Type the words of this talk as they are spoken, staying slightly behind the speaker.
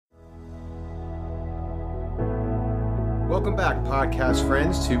Welcome back, podcast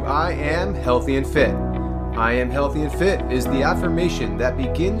friends, to I Am Healthy and Fit. I Am Healthy and Fit is the affirmation that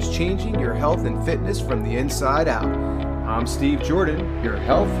begins changing your health and fitness from the inside out. I'm Steve Jordan, your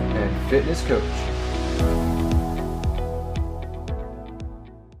health and fitness coach.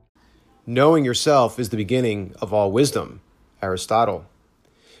 Knowing yourself is the beginning of all wisdom, Aristotle.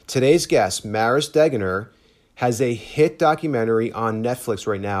 Today's guest, Degener, has a hit documentary on Netflix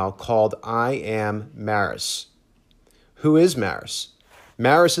right now called I Am Maris. Who is Maris?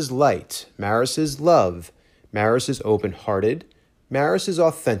 Maris is light. Maris is love. Maris is open-hearted. Maris is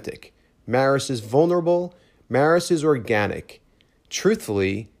authentic. Maris is vulnerable. Maris is organic.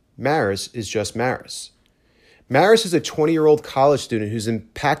 Truthfully, Maris is just Maris. Maris is a 20-year-old college student who's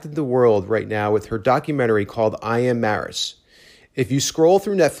impacted the world right now with her documentary called I Am Maris. If you scroll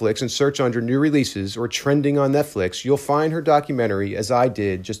through Netflix and search under new releases or trending on Netflix, you'll find her documentary as I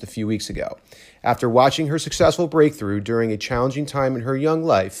did just a few weeks ago. After watching her successful breakthrough during a challenging time in her young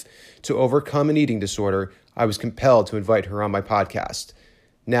life to overcome an eating disorder, I was compelled to invite her on my podcast.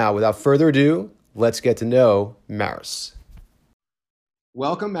 Now, without further ado, let's get to know Maris.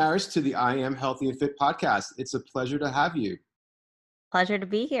 Welcome, Maris, to the I Am Healthy and Fit podcast. It's a pleasure to have you. Pleasure to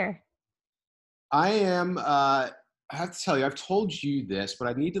be here. I have to tell you, I've told you this, but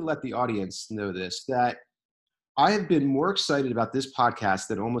I need to let the audience know this, that I have been more excited about this podcast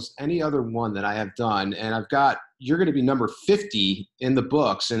than almost any other one that I have done. And you're going to be number 50 in the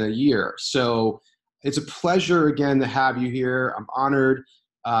books in a year. So it's a pleasure again to have you here. I'm honored.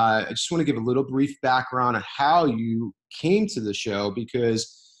 I just want to give a little brief background on how you came to the show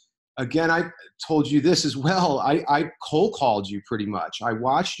because, again, I told you this as well. I cold called you pretty much. I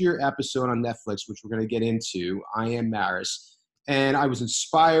watched your episode on Netflix, which we're going to get into, I Am Maris, and I was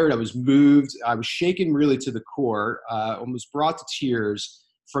inspired. I was moved. I was shaken really to the core, almost brought to tears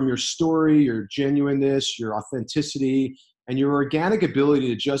from your story, your genuineness, your authenticity, and your organic ability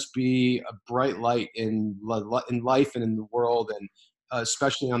to just be a bright light in life and in the world, and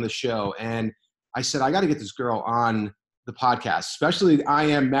especially on the show. And I said, I got to get this girl on the podcast, especially the I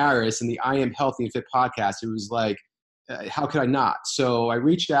Am Maris and the I Am Healthy and Fit podcast. It was like, how could I not? So I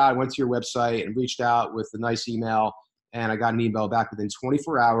reached out, I went to your website and reached out with a nice email, and I got an email back within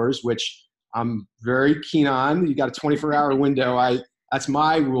 24 hours, which I'm very keen on. You got a 24-hour window. That's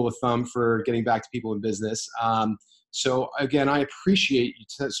my rule of thumb for getting back to people in business. So again, I appreciate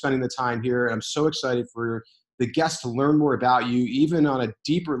you spending the time here. And I'm so excited for the guests to learn more about you, even on a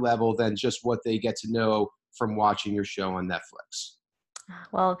deeper level than just what they get to know from watching your show on Netflix.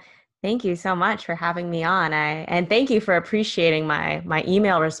 Well, thank you so much for having me on. And thank you for appreciating my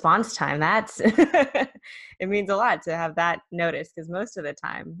email response time. That's it means a lot to have that noticed, because most of the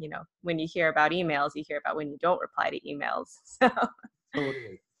time, when you hear about emails, you hear about when you don't reply to emails. So.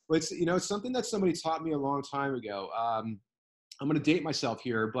 Totally. Well, it's something that somebody taught me a long time ago. I'm going to date myself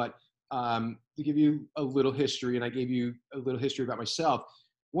here, but to give you a little history, and I gave you a little history about myself.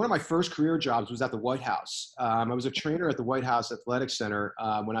 One of my first career jobs was at the White House. I was a trainer at the White House Athletic Center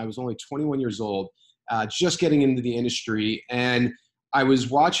when I was only 21 years old, just getting into the industry. And I was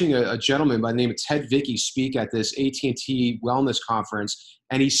watching a gentleman by the name of Ted Vicky speak at this AT&T wellness conference.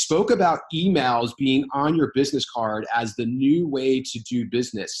 And he spoke about emails being on your business card as the new way to do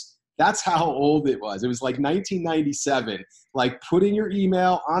business. That's how old it was. It was like 1997, like putting your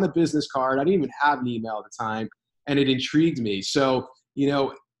email on a business card. I didn't even have an email at the time, and it intrigued me. So,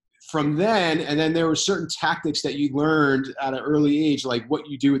 from then, and then there were certain tactics that you learned at an early age, like what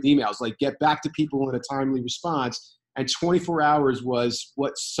you do with emails, like get back to people in a timely response. And 24 hours was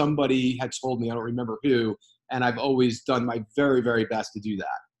what somebody had told me. I don't remember who. And I've always done my very, very best to do that.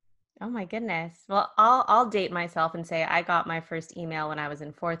 Oh my goodness. Well, I'll date myself and say I got my first email when I was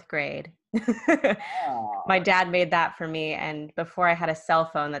in 4th grade. My dad made that for me. And before I had a cell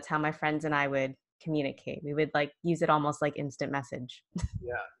phone, that's how my friends and I would communicate. We would use it almost like instant message.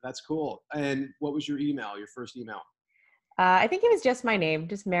 Yeah, that's cool. And what was your first email? I think it was just my name,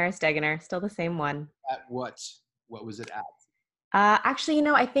 just Maris Degener, still the same one. At what was it at? Actually,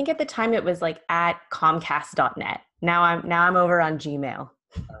 I think at the time it was at Comcast.net. Now I'm over on Gmail.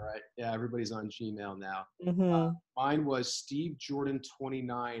 All right. Yeah, everybody's on Gmail now. Mm-hmm. Mine was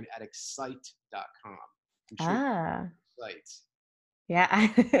stevejordan29 at excite.com. Excite. Yeah,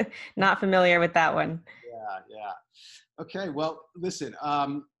 not familiar with that one. Yeah. Okay, well, listen,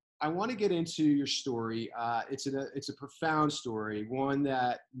 I want to get into your story. It's a profound story, one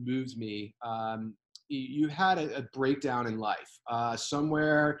that moves me. You had a breakdown in life,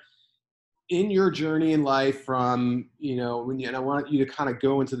 somewhere in your journey in life from, and I want you to kind of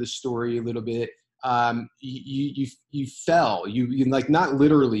go into the story a little bit. you fell, you like, not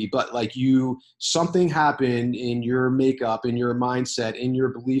literally, but like something happened in your makeup, in your mindset, in your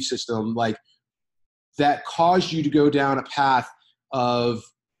belief system, like that caused you to go down a path of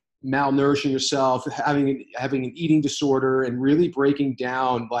malnourishing yourself, having an eating disorder, and really breaking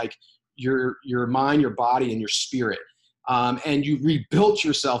down like your mind, your body, and your spirit. And you rebuilt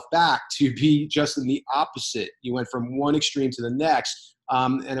yourself back to be just in the opposite. You went from one extreme to the next.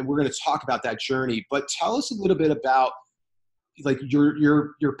 And we're going to talk about that journey. But tell us a little bit about like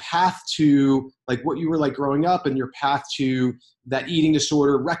your path to like what you were like growing up, and your path to that eating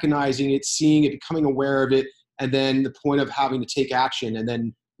disorder, recognizing it, seeing it, becoming aware of it, and then the point of having to take action. And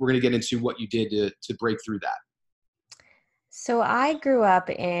then we're going to get into what you did to break through that. So I grew up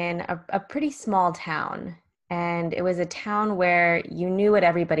in a pretty small town, and it was a town where you knew what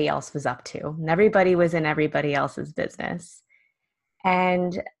everybody else was up to, and everybody was in everybody else's business.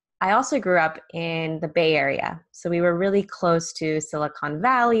 And I also grew up in the Bay Area. So we were really close to Silicon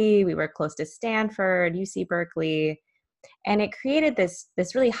Valley. We were close to Stanford, UC Berkeley. And it created this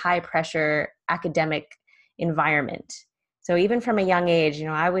really high pressure academic environment. So even from a young age,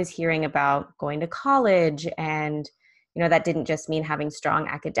 I was hearing about going to college, and that didn't just mean having strong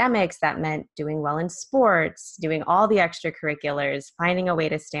academics. That meant doing well in sports, doing all the extracurriculars, finding a way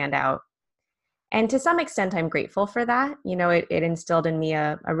to stand out. And to some extent, I'm grateful for that. It instilled in me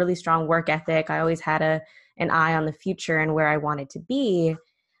a really strong work ethic. I always had an eye on the future and where I wanted to be.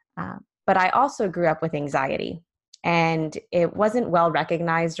 But I also grew up with anxiety, and it wasn't well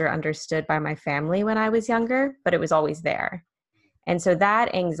recognized or understood by my family when I was younger, but it was always there. And so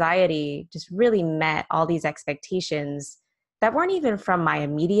that anxiety just really met all these expectations that weren't even from my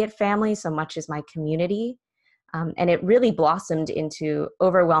immediate family so much as my community. And it really blossomed into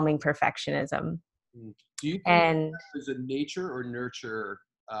overwhelming perfectionism. Do you think And that is a nature or nurture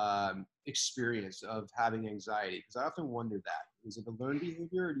experience of having anxiety? Because I often wonder that. Is it a learned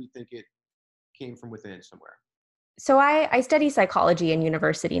behavior, or do you think it came from within somewhere? so I study psychology in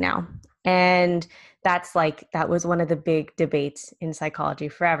university now. And that was one of the big debates in psychology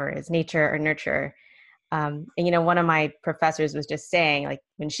forever, is nature or nurture. And one of my professors was just saying, like,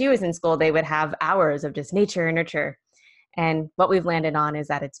 when she was in school, they would have hours of just nature and nurture. And what we've landed on is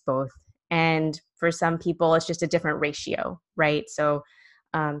that it's both. And for some people, it's just a different ratio, right? So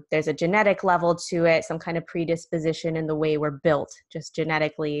there's a genetic level to it, some kind of predisposition in the way we're built, just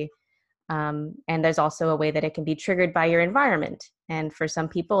genetically. And there's also a way that it can be triggered by your environment. And for some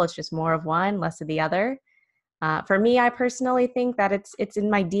people, it's just more of one, less of the other. For me, I personally think that it's in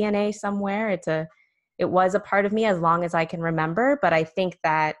my DNA somewhere. It was a part of me as long as I can remember. But I think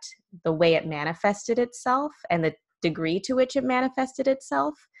that the way it manifested itself and the degree to which it manifested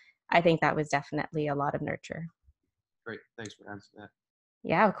itself, I think that was definitely a lot of nurture. Great, thanks for answering that.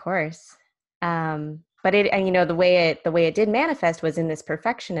 Yeah, of course. But the way it did manifest was in this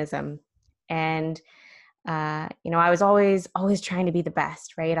perfectionism. And I was always trying to be the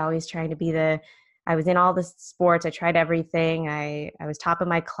best, right? Always trying to be I was in all the sports. I tried everything. I was top of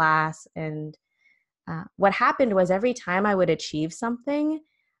my class. And what happened was every time I would achieve something,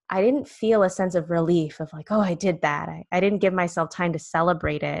 I didn't feel a sense of relief of like, oh, I did that. I didn't give myself time to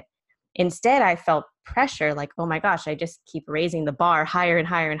celebrate it. Instead, I felt pressure, like, oh my gosh, I just keep raising the bar higher and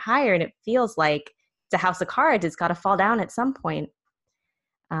higher and higher. And it feels like it's a house of cards. It's got to fall down at some point.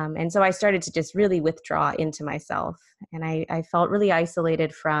 And so I started to just really withdraw into myself. And I felt really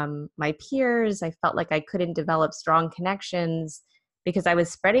isolated from my peers. I felt like I couldn't develop strong connections because I was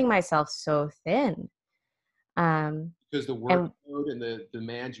spreading myself so thin. Because the And workload and the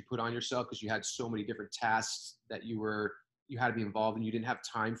demands you put on yourself, because you had so many different tasks that you had to be involved in, you didn't have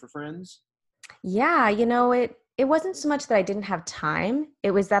time for friends. yeah, it wasn't so much that I didn't have time.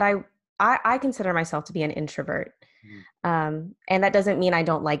 It was that I consider myself to be an introvert. Mm. And that doesn't mean I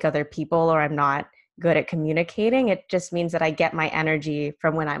don't like other people or I'm not good at communicating. It just means that I get my energy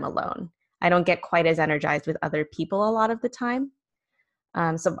from when I'm alone. I don't get quite as energized with other people a lot of the time.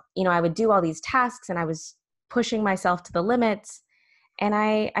 So I would do all these tasks and I was pushing myself to the limits. And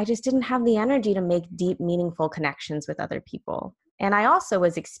I just didn't have the energy to make deep, meaningful connections with other people. And I also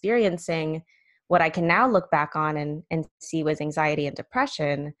was experiencing what I can now look back on and see was anxiety and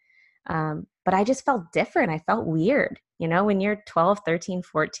depression. But I just felt different. I felt weird. When you're 12, 13,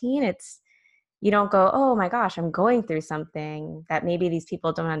 14, you don't go, oh my gosh, I'm going through something that maybe these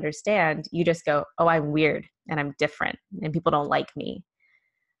people don't understand. You just go, oh, I'm weird and I'm different and people don't like me.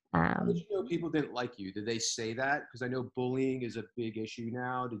 How did you know people didn't like you? Did they say that? Because I know bullying is a big issue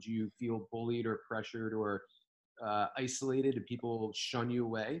now. Did you feel bullied or pressured or isolated? Did people shun you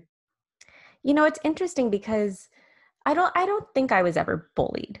away? It's interesting because I don't think I was ever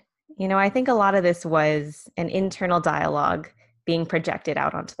bullied. I think a lot of this was an internal dialogue being projected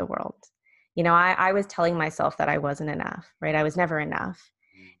out onto the world. I was telling myself that I wasn't enough, right? I was never enough.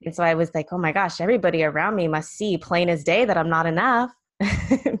 And so I was like, oh my gosh, everybody around me must see plain as day that I'm not enough.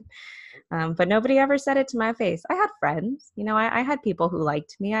 But nobody ever said it to my face. I had friends, I had people who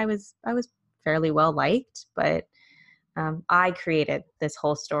liked me. I was fairly well liked, but I created this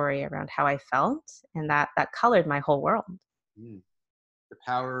whole story around how I felt, and that colored my whole world. Mm. The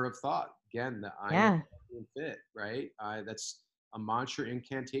power of thought. Again, the I am Yeah. and fit, right? That's a mantra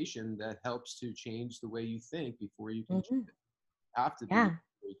incantation that helps to change the way you think before you can achieve Hmm. it. Have to be Yeah.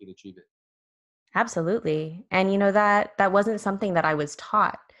 before you can achieve it. Absolutely. And that wasn't something that I was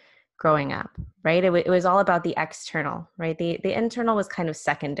taught growing up, right? It was all about the external, right? The internal was kind of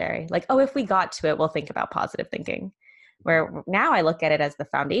secondary. Like, oh, if we got to it, we'll think about positive thinking. Mhm. Where now I look at it as the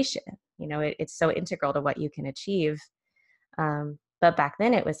foundation. It's so integral to what you can achieve. But back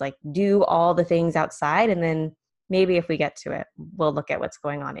then it was like, do all the things outside, and then maybe if we get to it, we'll look at what's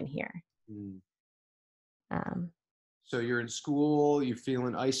going on in here. Mm. Um, So you're in school, you're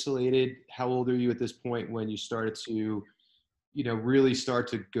feeling isolated. How old are you at this point when you started to, really start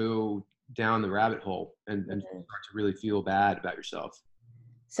to go down the rabbit hole and start to really feel bad about yourself?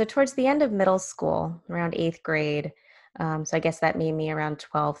 So towards the end of middle school, around eighth grade, so I guess that made me around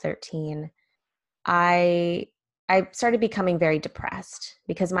 12, 13, I I started becoming very depressed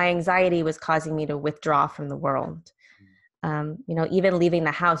because my anxiety was causing me to withdraw from the world. Even leaving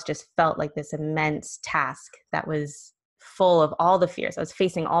the house just felt like this immense task that was full of all the fears. I was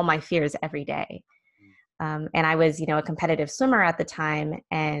facing all my fears every day. And I was, a competitive swimmer at the time.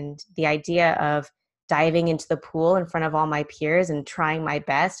 And the idea of diving into the pool in front of all my peers and trying my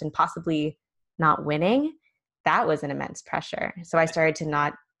best and possibly not winning, that was an immense pressure. So I started to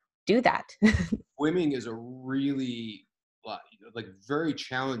not do that. Swimming is a really like very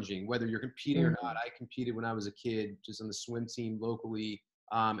challenging, whether you're competing or not. Mhm. I competed when I was a kid, just on the swim team locally,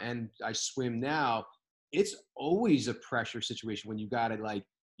 and I swim now. It's always a pressure situation when you got to like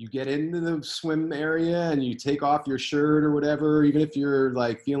you get into the swim area and you take off your shirt or whatever, even if you're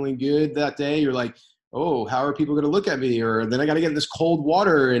like feeling good that day, you're like, oh, how are people going to look at me? Or then I got to get in this cold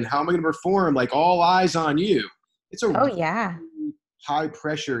water, and how am I going to perform? Like all eyes on you. It's a Oh really yeah. high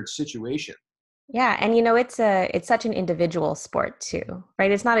pressured situation. Yeah, and it's such an individual sport too, right?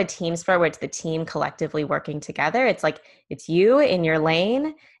 It's not a team sport where it's the team collectively working together. It's like it's you in your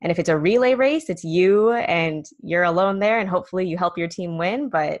lane, and if it's a relay race, it's you and you're alone there, and hopefully you help your team win.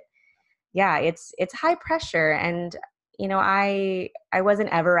 But yeah, it's high pressure, and I wasn't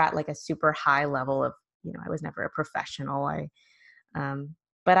ever at like a super high level of, I was never a professional. Um,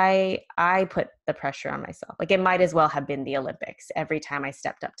 but I put the pressure on myself. Like it might as well have been the Olympics every time I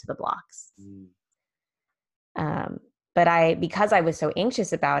stepped up to the blocks. Mm. um, but because I was so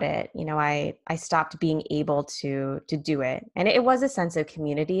anxious about it, I stopped being able to do it. And it was a sense of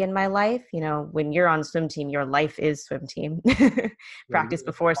community in my life. When you're on swim team, your life is swim team. Yeah, Practice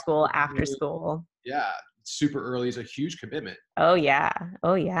before school, after school. yeah, super early is a huge commitment. Oh yeah.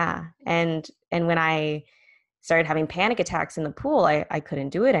 Oh yeah. And when I started having panic attacks in the pool, I couldn't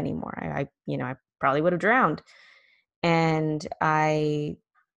do it anymore. I probably would have drowned. And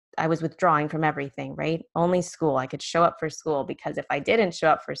I was withdrawing from everything, right? Only school. I could show up for school, because if I didn't show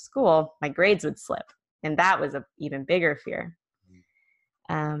up for school, my grades would slip. And that was an even bigger fear.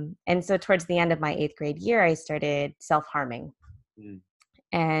 And so towards the end of my eighth grade year, I started self-harming. Mm.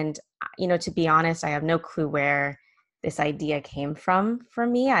 And, to be honest, I have no clue where this idea came from for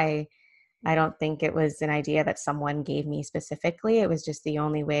me. I don't think it was an idea that someone gave me specifically. It was just the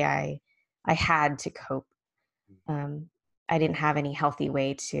only way I had to cope. um, I didn't have any healthy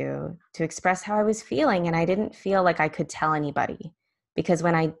way to express how I was feeling, and I didn't feel like I could tell anybody, because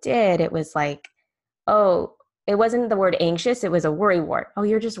when I did, it was like, oh, it wasn't the word anxious; it was a worry wart. Oh,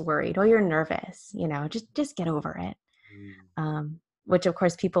 you're just worried. Oh, you're nervous. Just get over it. Mm. Which of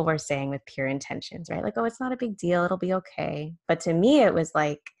course people were saying with pure intentions, right? Like, oh, it's not a big deal. It'll be okay. But to me, it was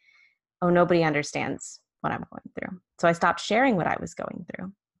like, oh, nobody understands what I'm going through. So I stopped sharing what I was going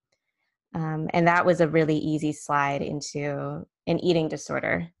through. And that was a really easy slide into an eating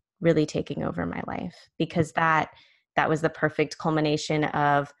disorder really taking over my life, because that was the perfect culmination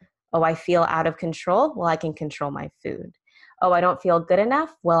of, oh, I feel out of control. Well, I can control my food. Oh, I don't feel good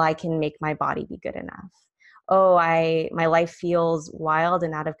enough. Well, I can make my body be good enough. Oh, my life feels wild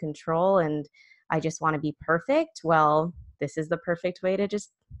and out of control, and I just want to be perfect. Well, this is the perfect way to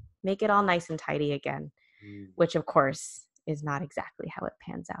just make it all nice and tidy again, Mm. which of course is not exactly how it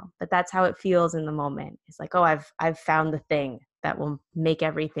pans out. But that's how it feels in the moment. It's like, oh, I've found the thing that will make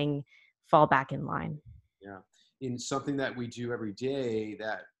everything fall back in line. Yeah. In something that we do every day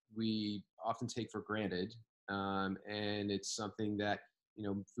that we often take for granted. And it's something that,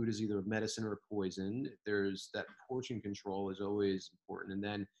 food is either a medicine or a poison. There's that portion control is always important. And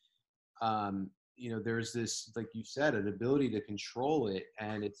then, there's this, like you said, an ability to control it.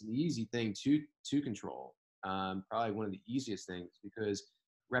 And it's an easy thing to control. Probably one of the easiest things, because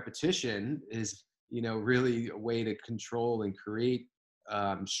repetition is, really a way to control and create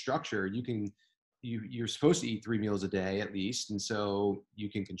structure. You're supposed to eat 3 meals a day at least, and so you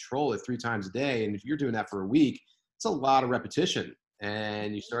can control it 3 times a day. And if you're doing that for a week, it's a lot of repetition,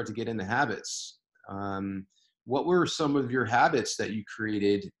 and you start to get into habits. What were some of your habits that you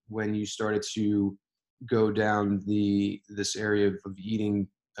created when you started to go down this area of eating?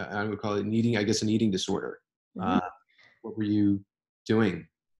 I would call it an eating, I guess, an eating disorder. Mhm. Uh, what were you doing?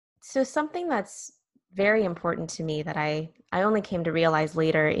 So something that's very important to me that I only came to realize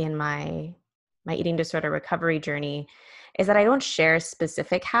later in my eating disorder recovery journey is that I don't share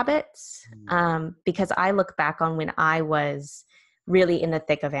specific habits, because I look back on when I was really in the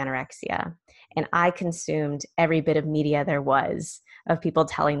thick of anorexia, and I consumed every bit of media there was of people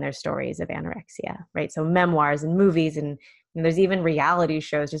telling their stories of anorexia, right? So memoirs and movies, and there's even reality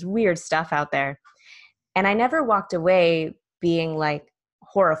shows, just weird stuff out there. And I never walked away being like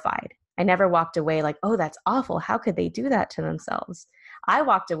horrified. I never walked away like, oh, that's awful. How could they do that to themselves? I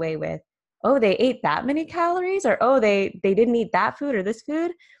walked away with, oh, they ate that many calories, or oh, they didn't eat that food or this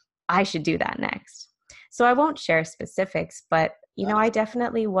food. I should do that next. So I won't share specifics, but I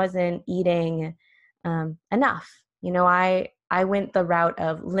definitely wasn't eating enough. I went the route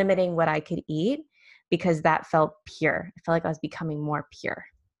of limiting what I could eat because that felt pure. I felt like I was becoming more pure.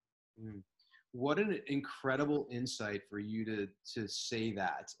 Mm. What an incredible insight for you to say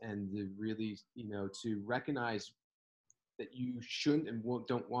that, and to really, to recognize that you shouldn't and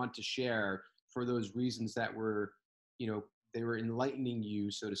don't want to share for those reasons that were, they were enlightening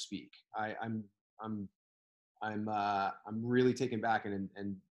you, so to speak. I'm I'm really taken back, and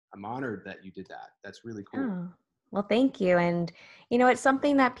I'm honored that you did that. That's really cool. Oh, well, thank you. And it's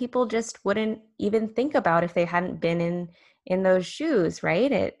something that people just wouldn't even think about if they hadn't been in those shoes,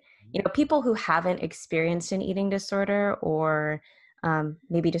 right? People who haven't experienced an eating disorder, or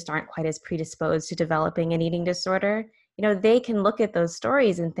maybe just aren't quite as predisposed to developing an eating disorder, they can look at those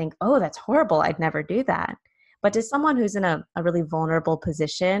stories and think, oh, that's horrible. I'd never do that. But to someone who's in a really vulnerable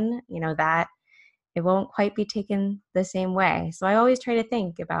position, that it won't quite be taken the same way. So I always try to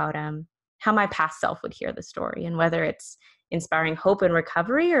think about how my past self would hear the story, and whether it's inspiring hope and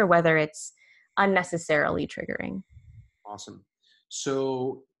recovery, or whether it's unnecessarily triggering. Awesome.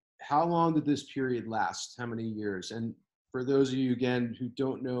 So, how long did this period last? How many years? And for those of you, again, who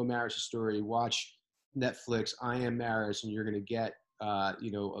don't know Maris's story, watch Netflix, I Am Maris, and you're going to get, a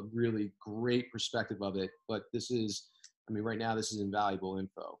really great perspective of it. But this is, right now, this is invaluable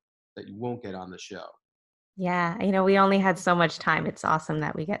info that you won't get on the show. Yeah, we only had so much time. It's awesome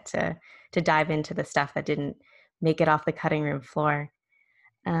that we get to dive into the stuff that didn't make it off the cutting room floor.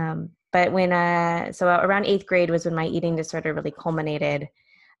 But so around 8th grade was when my eating disorder really culminated.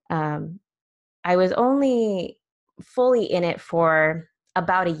 Um, I was only fully in it for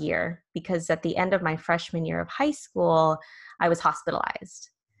about a year, because at the end of my freshman year of high school, I was hospitalized.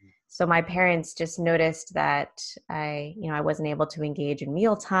 So my parents just noticed that I wasn't able to engage in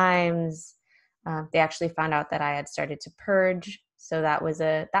meal times. They actually found out that I had started to purge. So that was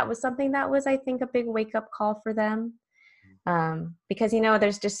something that was, I think, a big wake up call for them. Because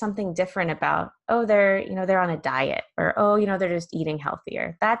there's just something different about, oh, they're on a diet, or oh, they're just eating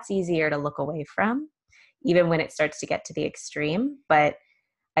healthier. That's easier to look away from, even when it starts to get to the extreme. But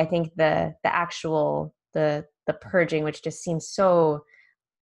I think the purging, which just seems so,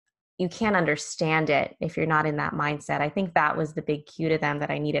 you can't understand it if you're not in that mindset. I think that was the big cue to them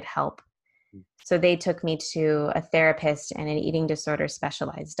that I needed help. So they took me to a therapist and an eating disorder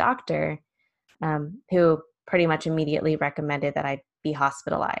specialized doctor, who pretty much immediately recommended that I be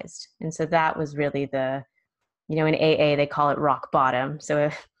hospitalized. And so that was really in AA, they call it rock bottom. So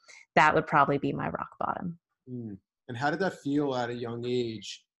that would probably be my rock bottom. Mm. And how did that feel at a young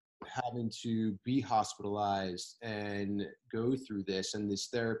age, having to be hospitalized and go through this and this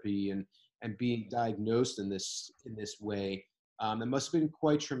therapy, and being diagnosed in this way? It must have been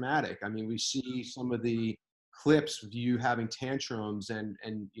quite traumatic. We see some of the clips of you having tantrums, and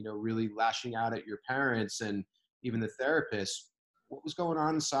really lashing out at your parents and even the therapist. What was going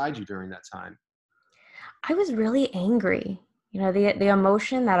on inside you during that time? I was really angry. The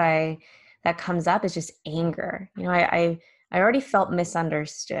emotion that comes up is just anger. I already felt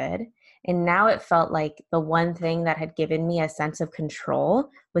misunderstood, and now it felt like the one thing that had given me a sense of control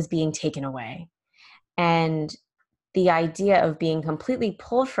was being taken away. And the idea of being completely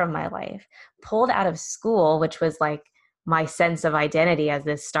pulled from my life, pulled out of school, which was like my sense of identity as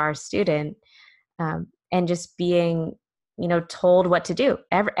this star student, and just being, told what to do.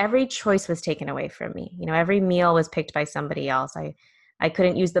 Every choice was taken away from me. Every meal was picked by somebody else. I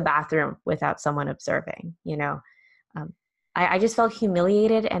couldn't use the bathroom without someone observing. Um, I just felt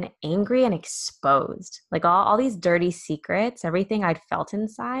humiliated and angry and exposed. Like all these dirty secrets, everything I'd felt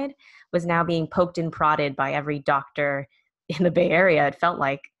inside was now being poked and prodded by every doctor in the Bay Area. It felt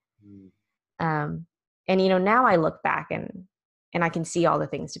like, Mm. um, and now I look back and I can see all the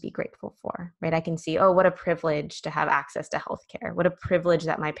things to be grateful for, right? I can see, oh, what a privilege to have access to healthcare. What a privilege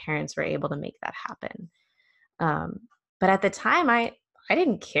that my parents were able to make that happen. Um, but at the time, I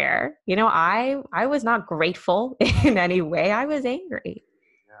didn't care. I was not grateful in any way. I was angry.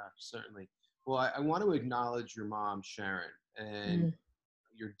 Yeah, certainly. Well, I want to acknowledge your mom, Sharon, and Mm.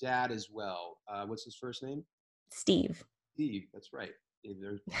 your dad as well. What's his first name? Steve. Steve. That's right.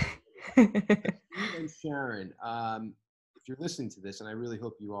 Steve, Steve and Sharon. If you're listening to this, and I really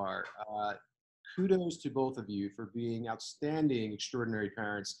hope you are, kudos to both of you for being outstanding, extraordinary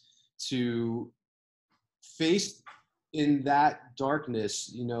parents to face in that darkness,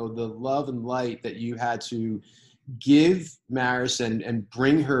 the love and light that you had to give Maris and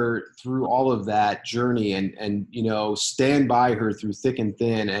bring her through all of that journey and stand by her through thick and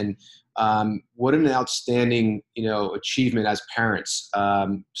thin. And what an outstanding achievement as parents.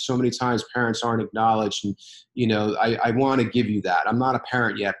 So many times parents aren't acknowledged, and I want to give you that. I'm not a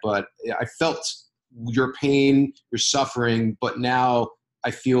parent yet, but I felt your pain, your suffering, but now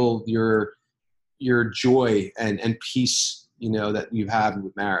I feel your joy and peace that you've had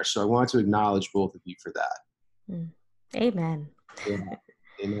with Maris. So I want to acknowledge both of you for that. Amen. Yeah.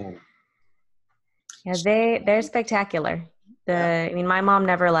 Amen. Yeah, they're spectacular. Yeah. My mom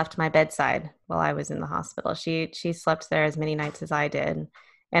never left my bedside while I was in the hospital. She slept there as many nights as I did.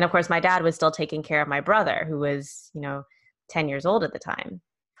 And of course my dad was still taking care of my brother, who was, 10 years old at the time.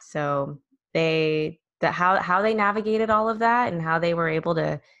 So how they navigated all of that and how they were able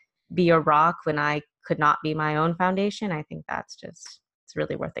to be a rock when I could not be my own foundation, I think it's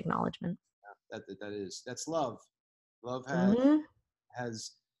really worth acknowledgement. That's love. Love Hmm.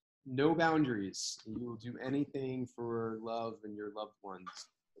 has no boundaries. You will do anything for love and your loved ones,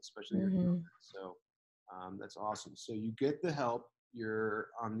 especially your Hmm. children. So that's awesome. So you get the help. You're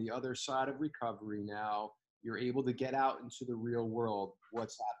on the other side of recovery now. You're able to get out into the real world.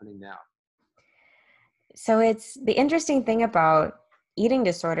 What's happening now? So it's the interesting thing about eating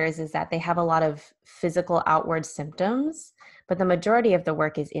disorders is that they have a lot of physical outward symptoms, but the majority of the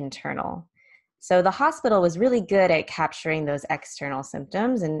work is internal. So the hospital was really good at capturing those external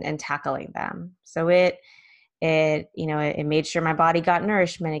symptoms and tackling them. So it made sure my body got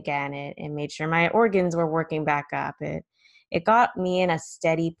nourishment again. It made sure my organs were working back up. It got me in a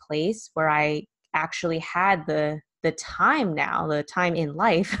steady place where I actually had the time now, the time in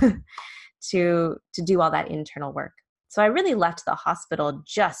life to do all that internal work. So I really left the hospital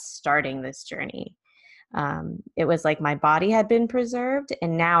just starting this journey. It was like my body had been preserved,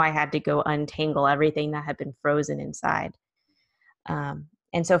 and now I had to go untangle everything that had been frozen inside.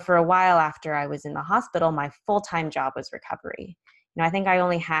 And so for a while after I was in the hospital, my full-time job was recovery. I think I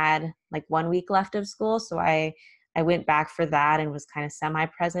only had like 1 week left of school, so I went back for that and was kind of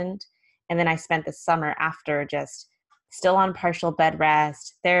semi-present. And then I spent the summer after just still on partial bed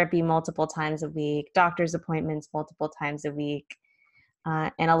rest, therapy multiple times a week, doctor's appointments multiple times a week,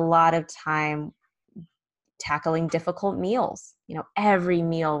 and a lot of time tackling difficult meals. Every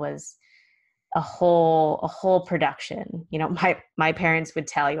meal was a whole production. My parents would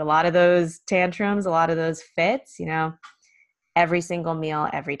tell you a lot of those tantrums, a lot of those fits, every single meal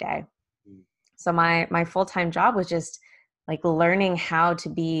every day. Mm. So my full-time job was just like learning how to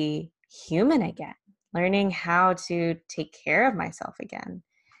be human again, learning how to take care of myself again,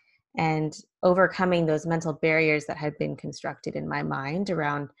 and overcoming those mental barriers that had been constructed in my mind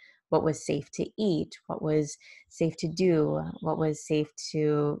around what was safe to eat, what was safe to do, what was safe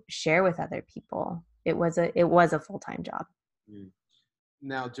to share with other people. It was a full-time job. Mm.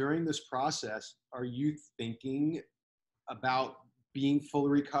 Now, during this process, are you thinking about being fully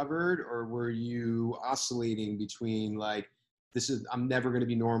recovered, or were you oscillating between like, I'm never going to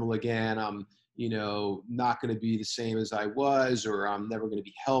be normal again, I'm not going to be the same as I was, or I'm never going to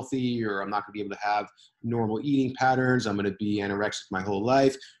be healthy, or I'm not going to be able to have normal eating patterns, I'm going to be anorexic my whole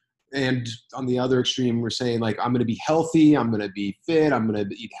life? And on the other extreme, we're saying like, I'm going to be healthy, I'm going to be fit, I'm going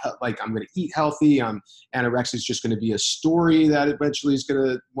to eat I'm going to eat healthy. Anorexic is just going to be a story that eventually is going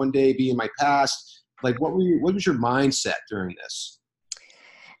to one day be in my past. Like, what was your mindset during this?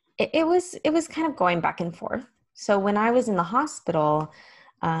 It was kind of going back and forth. So when I was in the hospital,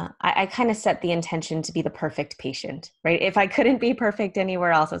 I kind of set the intention to be the perfect patient, right? If I couldn't be perfect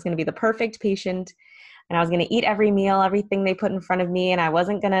anywhere else, I was going to be the perfect patient, and I was going to eat every meal, everything they put in front of me, and I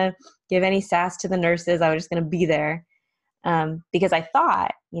wasn't going to give any sass to the nurses. I was just going to be there, because I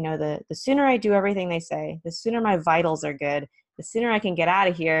thought, the sooner I do everything they say, the sooner my vitals are good, the sooner I can get out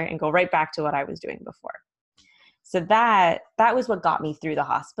of here and go right back to what I was doing before. So that was what got me through the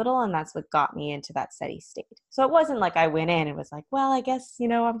hospital, and that's what got me into that steady state. So it wasn't like I went in and was like, well, I guess, I'm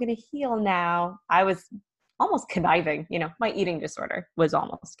going to heal now. I was almost conniving. My eating disorder was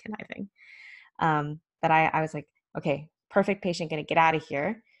almost conniving. But I was like, okay, perfect patient, going to get out of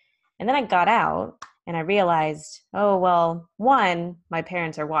here. And then I got out and I realized, oh, well, one, my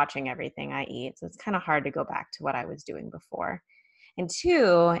parents are watching everything I eat. So it's kind of hard to go back to what I was doing before. And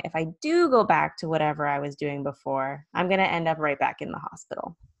two, if I do go back to whatever I was doing before, I'm going to end up right back in the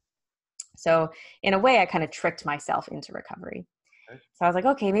hospital. So in a way, I kind of tricked myself into recovery. Okay. So I was like,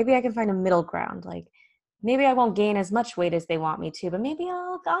 okay, maybe I can find a middle ground. Like maybe I won't gain as much weight as they want me to, but maybe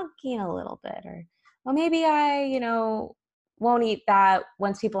I'll gain a little bit. Or, well, maybe I, won't eat that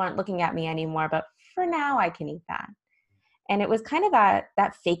once people aren't looking at me anymore. But for now, I can eat that. And it was kind of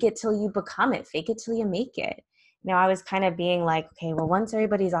that fake it till you become it, fake it till you make it. I was kind of being like, okay, well, once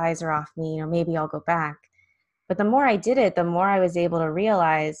everybody's eyes are off me, maybe I'll go back. But the more I did it, the more I was able to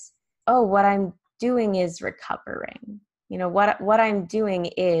realize, oh, what I'm doing is recovering. What I'm doing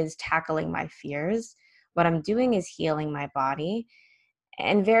is tackling my fears. What I'm doing is healing my body.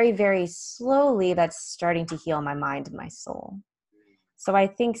 And very, very slowly, that's starting to heal my mind and my soul. So I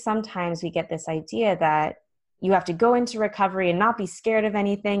think sometimes we get this idea that you have to go into recovery and not be scared of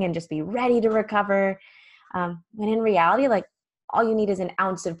anything and just be ready to recover. When in reality, like all you need is an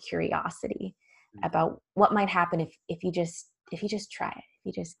ounce of curiosity about what might happen if you just try it, if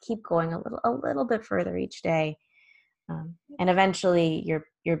you just keep going a little bit further each day, and eventually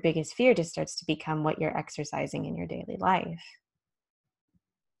your biggest fear just starts to become what you're exercising in your daily life.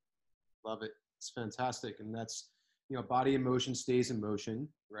 Love it. It's fantastic. And that's, body in motion stays in motion,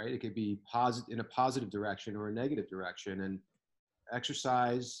 right? It could be positive in a positive direction or a negative direction. And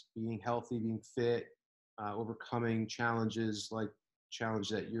exercise, being healthy, being fit, overcoming challenges like challenge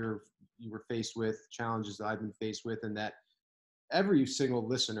that you were faced with, challenges that I've been faced with, and that every single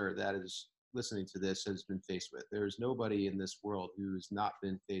listener that is listening to this has been faced with. There's nobody in this world who's not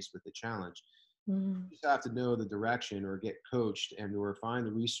been faced with a challenge. You just have to know the direction or get coached and or find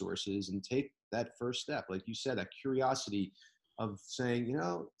the resources and take that first step. Like you said, that curiosity of saying,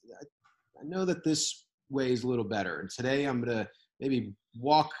 I know that this way is a little better. And today I'm going to maybe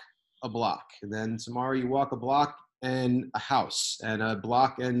walk a block. And then tomorrow you walk a block and a house, and a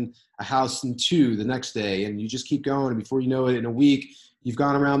block and a house and two the next day. And you just keep going. And before you know it, in a week, you've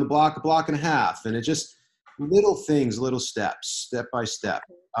gone around the block, a block and a half. And it just little things, little steps, step by step.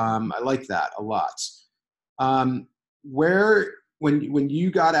 I like that a lot. When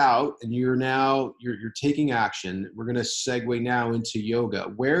you got out and you're taking action, we're going to segue now into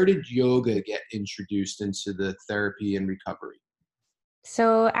yoga. Where did yoga get introduced into the therapy and recovery?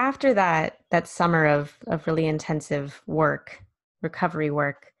 So after that summer of really intensive work, recovery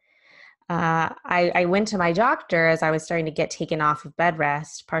work, I went to my doctor as I was starting to get taken off of bed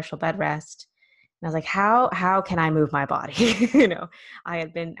rest, partial bed rest. And I was like, how can I move my body? I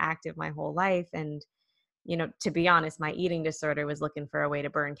had been active my whole life. And, to be honest, my eating disorder was looking for a way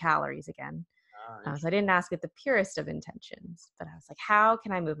to burn calories again. So I didn't ask with the purest of intentions, but I was like, how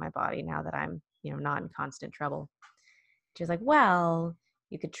can I move my body now that I'm, not in constant trouble? She was like, well,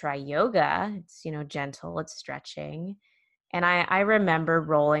 you could try yoga. It's, gentle, it's stretching. And I remember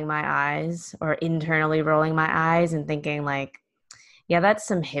rolling my eyes or internally rolling my eyes and thinking like, yeah, that's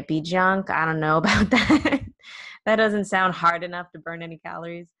some hippie junk. I don't know about that. That doesn't sound hard enough to burn any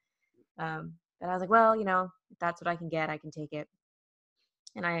calories. But I was like, well, if that's what I can get, I can take it.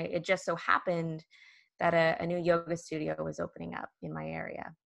 And it just so happened that a new yoga studio was opening up in my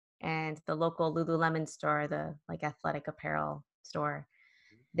area. And the local Lululemon store, the like athletic apparel store,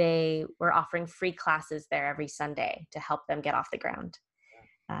 they were offering free classes there every Sunday to help them get off the ground.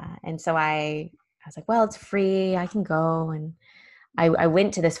 And so I was like, well, it's free. I can go. And I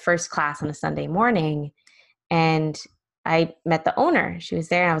went to this first class on a Sunday morning, and I met the owner. She was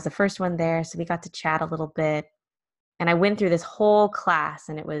there, and I was the first one there. So we got to chat a little bit. And I went through this whole class,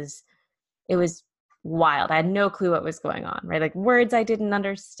 and it was wild. I had no clue what was going on, right? Like words I didn't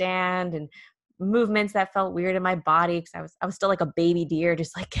understand and movements that felt weird in my body because I was still like a baby deer,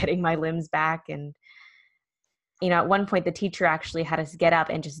 just like getting my limbs back. And at one point the teacher actually had us get up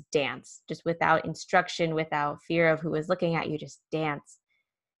and just dance, just without instruction, without fear of who was looking at you, just dance.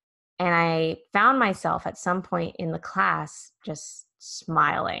 And I found myself at some point in the class just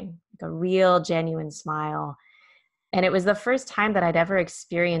smiling, like a real genuine smile. And it was the first time that I'd ever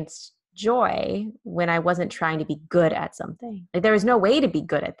experienced joy when I wasn't trying to be good at something. Like there was no way to be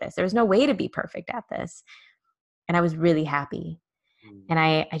good at this. There was no way to be perfect at this. And I was really happy. Mm. And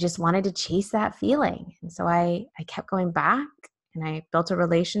I just wanted to chase that feeling. And so I kept going back and I built a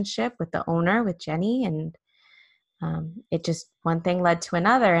relationship with the owner, with Jenny. And it just, one thing led to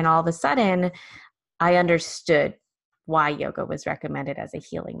another. And all of a sudden, I understood why yoga was recommended as a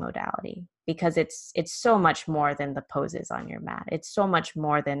healing modality, because it's so much more than the poses on your mat. It's so much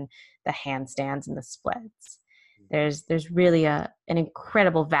more than the handstands and the splits. There's really an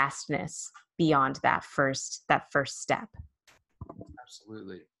incredible vastness beyond that first step.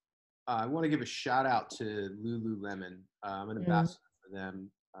 Absolutely. I want to give a shout out to Lululemon. I'm an Mm. ambassador for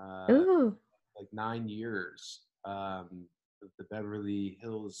them. Ooh. Like 9 years. The Beverly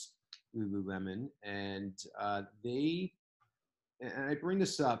Hills Lululemon, and they. And I bring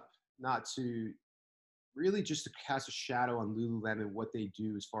this up not to really just to cast a shadow on Lululemon, what they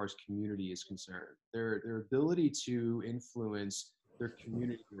do as far as community is concerned. Their ability to influence their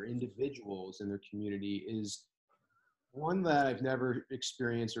community or individuals in their community is one that I've never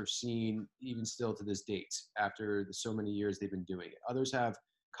experienced or seen, even still to this date, after so many years they've been doing it. Others have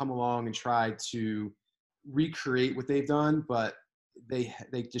come along and tried to recreate what they've done, but they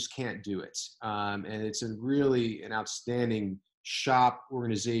just can't do it. And it's a really an outstanding shop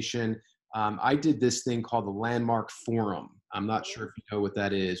organization. I did this thing called the Landmark Forum. I'm not sure if you know what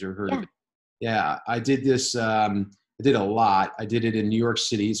that is or heard of Yeah. it. Yeah, I did this. I did a lot. I did it in New York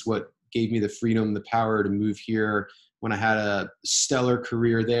City. It's what gave me the freedom, the power to move here when I had a stellar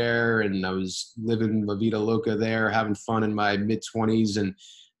career there, and I was living La Vida Loca there, having fun in my mid 20s. And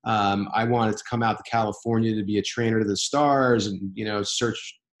I wanted to come out to California to be a trainer to the stars, and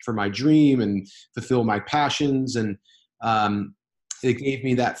search for my dream and fulfill my passions. And it gave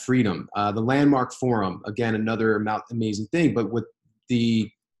me that freedom. The Landmark Forum, again, another amazing thing. But what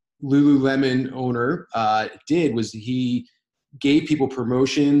the Lululemon owner did was he gave people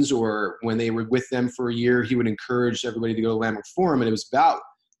promotions, or when they were with them for a year, he would encourage everybody to go to Landmark Forum. And it was about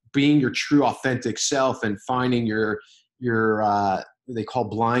being your true authentic self and finding your they call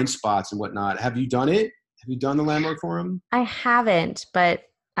blind spots and whatnot. Have you done it? Have you done the Landmark Forum? I haven't, but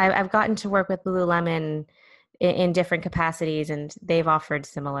I've gotten to work with Lululemon in different capacities, and they've offered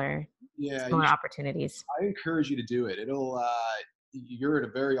Yeah, similar opportunities. I encourage you to do it. You're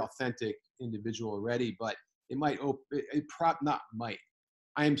a very authentic individual already, but it might open, not might,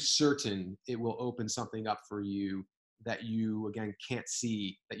 I am certain it will open something up for you that you, again, can't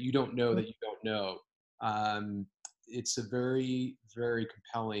see, that you don't know, that you don't know. Um, it's a very, very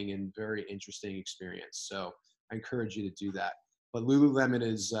compelling and very interesting experience. So I encourage you to do that. But Lululemon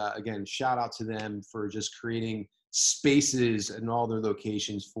is, again, shout out to them for just creating spaces in all their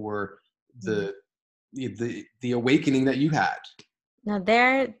locations for the the awakening that you had. No,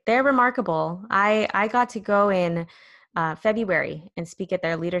 they're remarkable. I got to go in February and speak at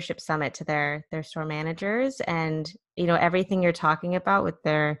their leadership summit to their store managers, and everything you're talking about with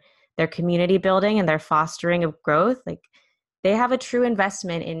their community building and their fostering of growth, like they have a true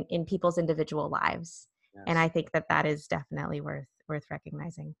investment in people's individual lives, and Yes. I think that is definitely worth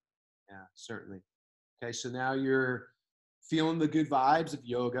recognizing. Yeah, certainly. Okay, so now you're feeling the good vibes of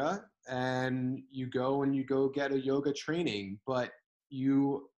yoga, and you go get a yoga training. But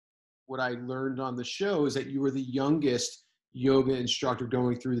what I learned on the show is that you were the youngest yoga instructor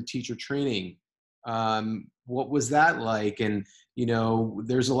going through the teacher training. What was that like? And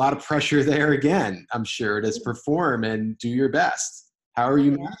there's a lot of pressure there again, I'm sure, to perform and do your best. How are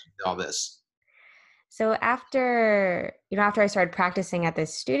you managing all this? So after I started practicing at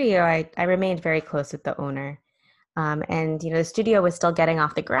this studio, I remained very close with the owner. And the studio was still getting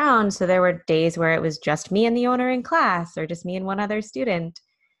off the ground, so there were days where it was just me and the owner in class, or just me and one other student.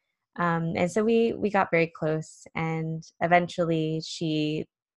 And so we got very close, and eventually she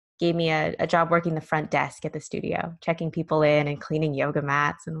gave me a job working the front desk at the studio, checking people in and cleaning yoga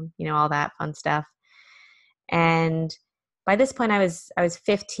mats and all that fun stuff. And by this point, I was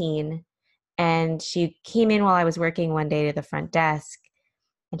 15, and she came in while I was working one day to the front desk,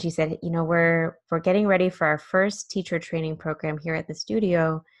 and she said, we're getting ready for our first teacher training program here at the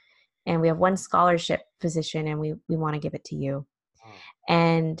studio, and we have one scholarship position, and we want to give it to you. Oh.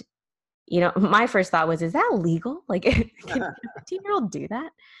 And my first thought was, is that legal? Like, can a 15-year-old do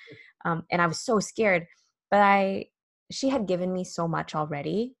that? And I was so scared, but she had given me so much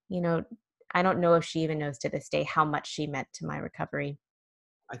already. I don't know if she even knows to this day how much she meant to my recovery.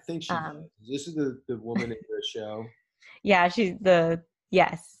 I think she does. Um, This is the woman in the show. yeah, she's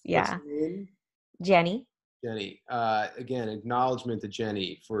Yes. What's Yeah. her name? Jenny. Jenny. Again, acknowledgement to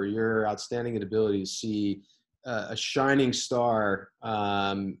Jenny for your outstanding ability to see a shining star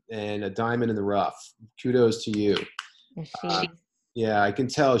and a diamond in the rough. Kudos to you. Is she? Yeah, I can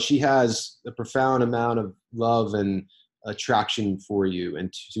tell she has a profound amount of love and attraction for you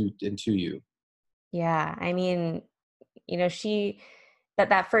and to you. Yeah. I mean, she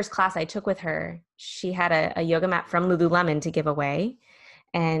that first class I took with her, she had a yoga mat from Lululemon to give away.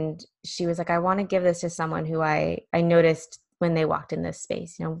 And she was like, I want to give this to someone who I noticed when they walked in this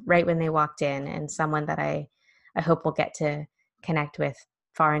space, right when they walked in, and someone that I hope will get to connect with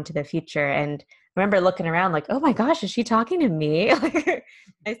far into the future. And I remember looking around like, oh my gosh, is she talking to me?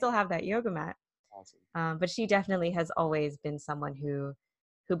 I still have that yoga mat. Awesome. But she definitely has always been someone who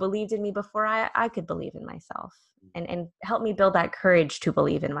believed in me before I could believe in myself, and helped me build that courage to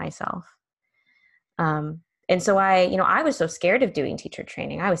believe in myself. And so I was so scared of doing teacher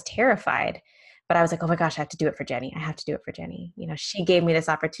training. I was terrified, but I was like, oh my gosh, I have to do it for Jenny. I have to do it for Jenny. She gave me this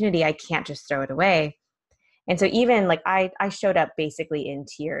opportunity. I can't just throw it away. And so even like I showed up basically in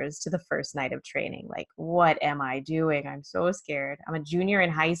tears to the first night of training. Like, what am I doing? I'm so scared. I'm a junior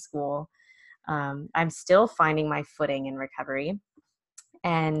in high school. I'm still finding my footing in recovery.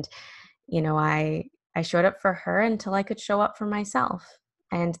 And, I showed up for her until I could show up for myself.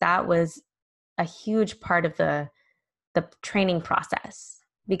 And that was a huge part of the training process,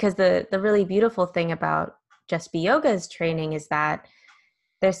 because the really beautiful thing about Just Be Yoga's training is that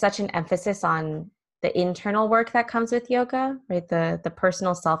there's such an emphasis on the internal work that comes with yoga, right? The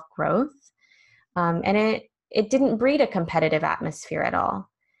personal self growth, and it didn't breed a competitive atmosphere at all,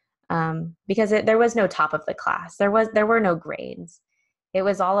 because there was no top of the class. There were no grades. It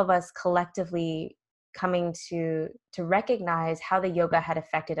was all of us collectively coming to recognize how the yoga had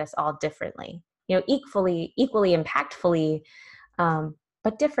affected us all differently, equally impactfully,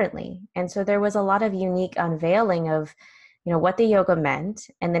 but differently. And so there was a lot of unique unveiling of, what the yoga meant,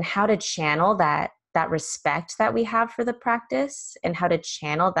 and then how to channel that respect that we have for the practice, and how to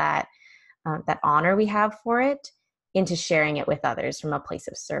channel that honor we have for it into sharing it with others from a place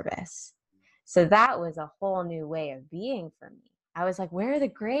of service. So that was a whole new way of being for me. I was like, where are the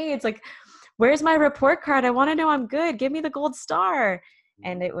grades? Like, where's my report card? I want to know I'm good. Give me the gold star.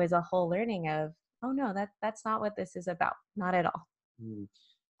 And it was a whole learning of, oh no, that's not what this is about. Not at all.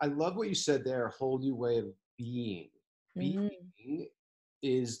 I love what you said there, a whole new way of being. Mm-hmm. Being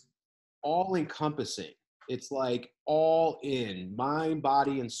is all encompassing. It's like all in mind,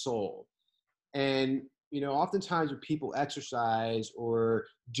 body, and soul. And, oftentimes when people exercise or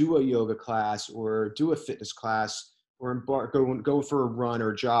do a yoga class or do a fitness class or go for a run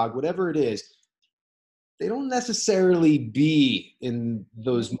or jog, whatever it is, they don't necessarily be in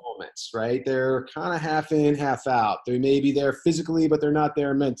those moments, right? They're kind of half in, half out. They may be there physically, but they're not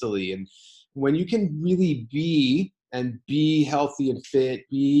there mentally. And when you can really be and be healthy and fit,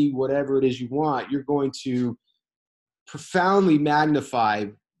 be whatever it is you want, you're going to profoundly magnify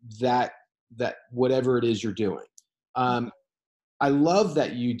that whatever it is you're doing. I love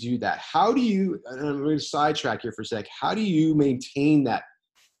that you do that. How do you, and I'm going to sidetrack here for a sec, how do you maintain that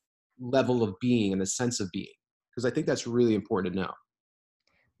level of being and the sense of being? Because I think that's really important to know.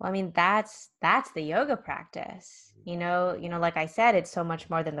 Well, I mean, that's the yoga practice. Like I said, it's so much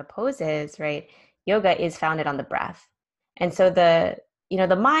more than the poses, right? Yoga is founded on the breath. And so the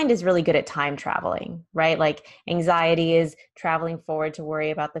mind is really good at time traveling, right? Like anxiety is traveling forward to worry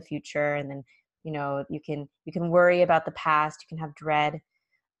about the future. And then, you can worry about the past, you can have dread.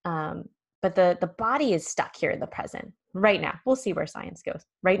 But the body is stuck here in the present right now. We'll see where science goes.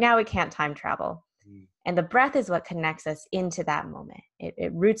 Right now, it can't time travel. And the breath is what connects us into that moment.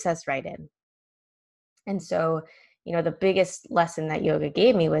 It roots us right in. And so, the biggest lesson that yoga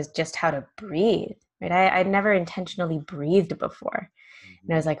gave me was just how to breathe, right? I'd never intentionally breathed before.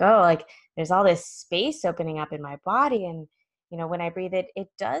 And I was like, oh, like there's all this space opening up in my body. And, when I breathe, it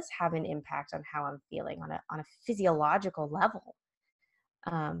does have an impact on how I'm feeling on a physiological level.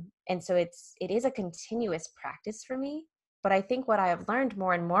 And so it is a continuous practice for me. But I think what I have learned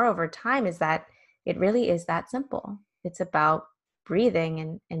more and more over time is that it really is that simple. It's about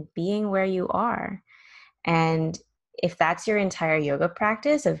breathing and being where you are. And if that's your entire yoga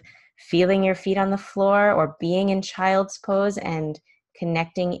practice of feeling your feet on the floor or being in child's pose and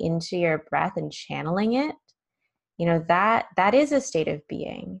connecting into your breath and channeling it, that is a state of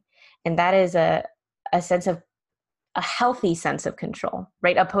being. And that is a sense of a healthy sense of control,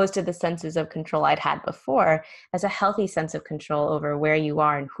 right? Opposed to the senses of control I'd had before, as a healthy sense of control over where you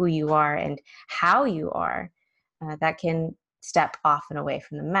are and who you are and how you are, that can step off and away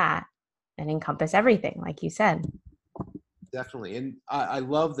from the mat and encompass everything, like you said. Definitely. And I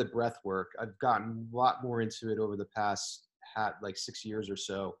love the breath work. I've gotten a lot more into it over the past like 6 years or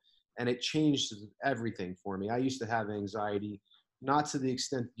so. And it changed everything for me. I used to have anxiety, not to the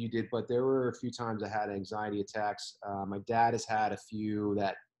extent you did, but there were a few times I had anxiety attacks. My dad has had a few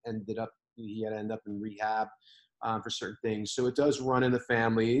that he had to end up in rehab for certain things. So it does run in the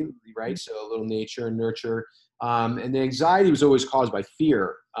family, right? So a little nature and nurture. And the anxiety was always caused by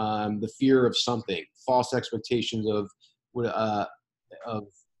fear, the fear of something, false expectations of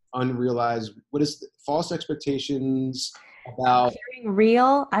unrealized, false expectations about Appearing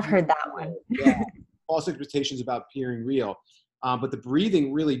real. I've heard appearing that one. real. Yeah, false expectations about appearing real. But the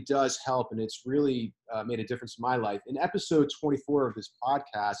breathing really does help, and it's really made a difference in my life. In episode 24 of this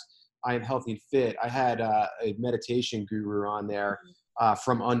podcast, I Am Healthy and Fit, I had a meditation guru on there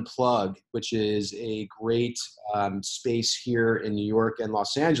from Unplug, which is a great space here in New York and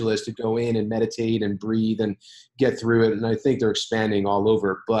Los Angeles to go in and meditate and breathe and get through it. And I think they're expanding all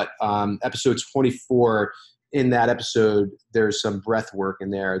over. But episode 24, in that episode, there's some breath work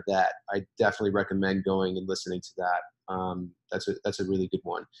in there that I definitely recommend going and listening to that. That's a really good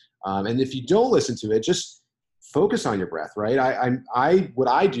one. And if you don't listen to it, just focus on your breath, right? What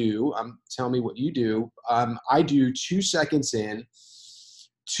I do, tell me what you do. I do 2 seconds in,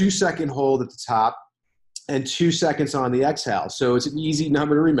 2-second hold at the top, and 2 seconds on the exhale. So it's an easy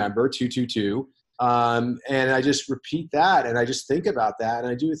number to remember, 2-2-2. And I just repeat that, and I just think about that, and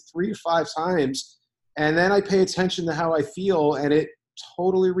I do it 3 to 5 times, and then I pay attention to how I feel, and it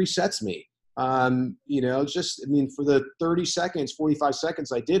totally resets me. For the 30 seconds, 45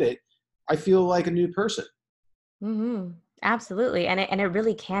 seconds I did it, I feel like a new person. Mm-hmm. Absolutely. And it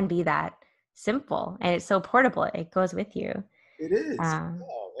really can be that simple, and it's so portable. It goes with you. It is. Um,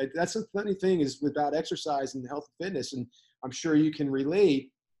 Yeah. That's the funny thing is about exercise and health and fitness, and I'm sure you can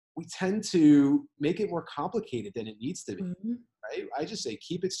relate. We tend to make it more complicated than it needs to be, mhm. right? I just say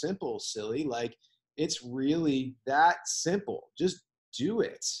keep it simple, silly. Like it's really that simple. Just do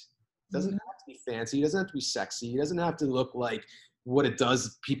it. It doesn't have to be fancy. It doesn't have to be sexy. It doesn't have to look like what it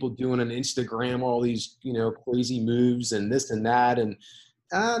does people doing on Instagram, all these, crazy moves and this and that. And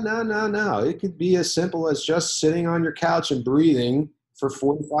no. It could be as simple as just sitting on your couch and breathing for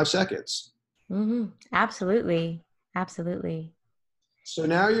 45 seconds. Mm-hmm. Absolutely. Absolutely. So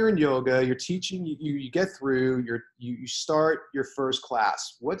now you're in yoga, you're teaching, you get through, you start your first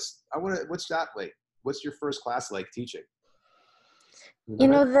class. What's that like? What's your first class like teaching? You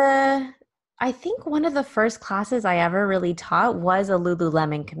Remember? know, I think one of the first classes I ever really taught was a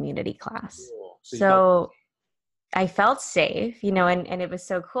Lululemon community class. Cool. So you felt So I felt safe, and it was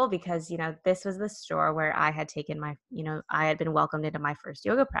so cool because, this was the store where I had taken I had been welcomed into my first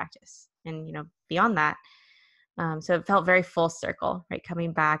yoga practice and, beyond that. So it felt very full circle, right?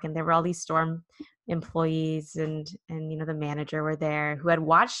 Coming back, and there were all these store employees and the manager were there who had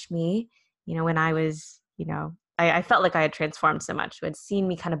watched me, when I was, I felt like I had transformed so much, who had seen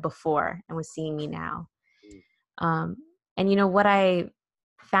me kind of before and was seeing me now. Um, and what I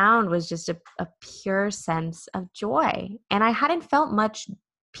found was just a pure sense of joy. And I hadn't felt much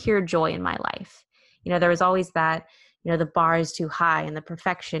pure joy in my life. There was always that, the bar is too high and the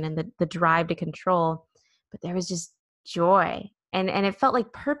perfection and the drive to control, but there was just joy. And it felt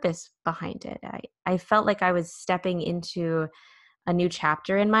like purpose behind it. I felt like I was stepping into a new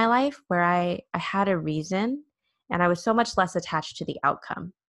chapter in my life where I had a reason, and I was so much less attached to the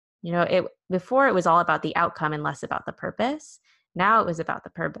outcome. Before it was all about the outcome and less about the purpose. Now it was about the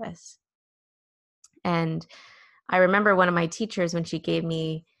purpose. And I remember one of my teachers, when she gave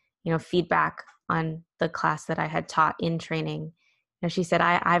me, feedback on the class that I had taught in training, she said,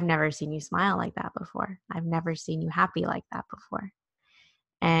 I've never seen you smile like that before. I've never seen you happy like that before.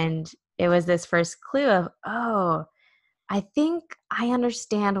 And it was this first clue of, oh, I think I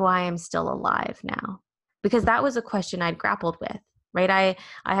understand why I'm still alive now, because that was a question I'd grappled with, right?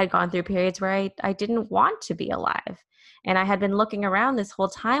 I had gone through periods where I didn't want to be alive. And I had been looking around this whole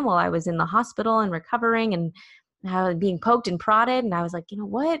time while I was in the hospital and recovering and being poked and prodded. And I was like,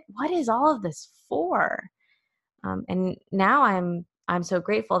 what is all of this for? And now I'm so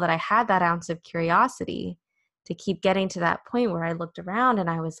grateful that I had that ounce of curiosity to keep getting to that point where I looked around and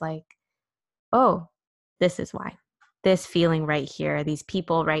I was like, oh, this is why. This feeling right here, these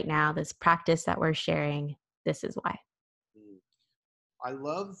people right now, this practice that we're sharing, this is why. I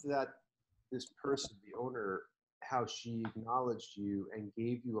love that this person, the owner, how she acknowledged you and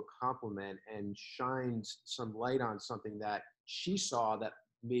gave you a compliment and shined some light on something that she saw that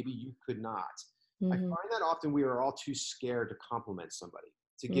maybe you could not. I Mm-hmm. find that often we are all too scared to compliment somebody,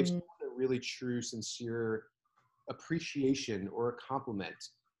 to give Mm-hmm. someone a really true, sincere appreciation or a compliment.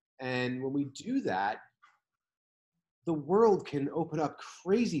 And when we do that, the world can open up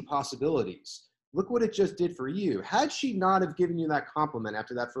crazy possibilities. Look what it just did for you. Had she not have given you that compliment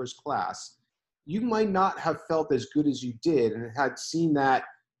after that first class, you might not have felt as good as you did and had seen that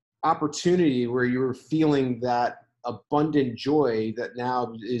opportunity where you were feeling that abundant joy that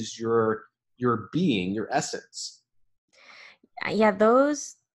now is your being, your essence. Yeah,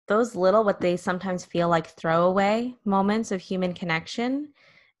 those little, what they sometimes feel like throwaway moments of human connection,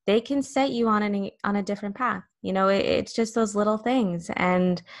 they can set you on a different path. It's just those little things.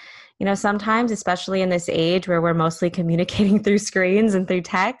 And sometimes, especially in this age where we're mostly communicating through screens and through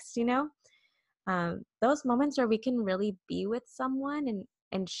text, those moments where we can really be with someone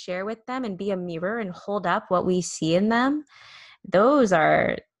and share with them and be a mirror and hold up what we see in them, those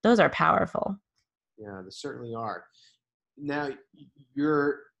are powerful. Yeah, they certainly are. Now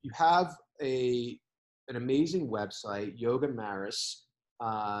you have an amazing website,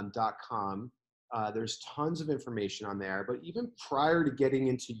 yogamaris.com. There's tons of information on there, but even prior to getting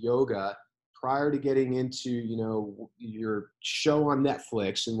into yoga, prior to getting into, your show on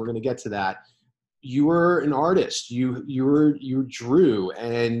Netflix, and we're going to get to that, you were an artist. You drew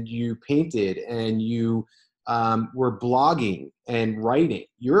and you painted and you were blogging and writing.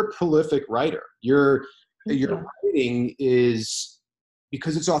 You're a prolific writer. Your writing is,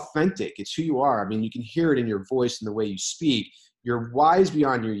 because it's authentic. It's who you are. I mean, you can hear it in your voice and the way you speak. You're wise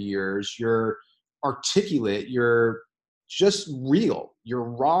beyond your years. You're articulate. You're just real. You're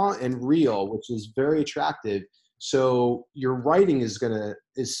raw and real, which is very attractive. So your writing is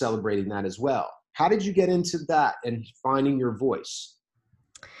celebrating that as well. How did you get into that and finding your voice?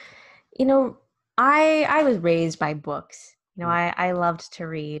 You know, I was raised by books. I loved to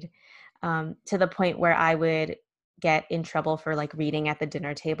read, to the point where I would get in trouble for like reading at the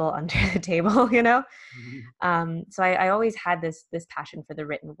dinner table under the table. Mhm. So I always had this passion for the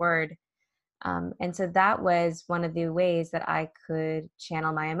written word. And so that was one of the ways that I could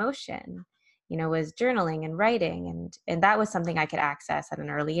channel my emotion, was journaling and writing. And that was something I could access at an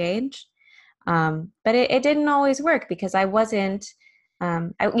early age. But it didn't always work because I wasn't,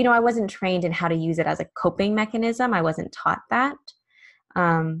 I wasn't trained in how to use it as a coping mechanism. I wasn't taught that.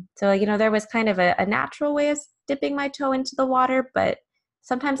 So, there was kind of a natural way of dipping my toe into the water, but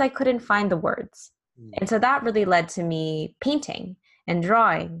sometimes I couldn't find the words. Mm. And so that really led to me painting and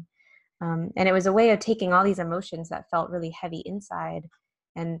drawing. And it was a way of taking all these emotions that felt really heavy inside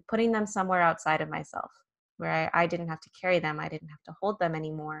and putting them somewhere outside of myself where I didn't have to carry them. I didn't have to hold them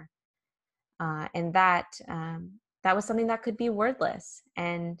anymore. And that was something that could be wordless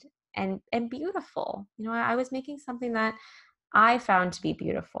and beautiful. I was making something that I found to be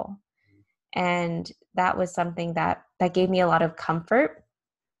beautiful. And that was something that gave me a lot of comfort,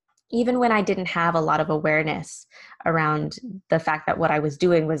 even when I didn't have a lot of awareness around the fact that what I was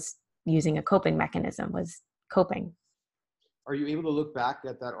doing was using a coping mechanism, was coping. Are you able to look back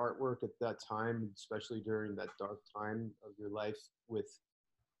at that artwork at that time, especially during that dark time of your life, with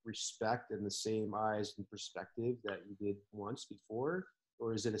respect and the same eyes and perspective that you did once before?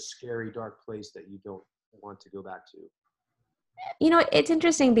 Or is it a scary, dark place that you don't want to go back to? It's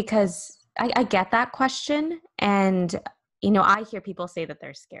interesting because I get that question. And, I hear people say that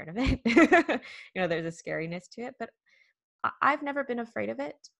they're scared of it. There's a scariness to it, but I've never been afraid of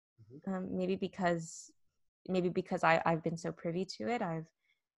it. Mm-hmm. Maybe because I've been so privy to it.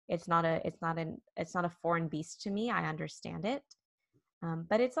 It's not a foreign beast to me. I understand it.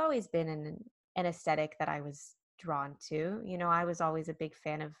 But it's always been an aesthetic that I was drawn to. I was always a big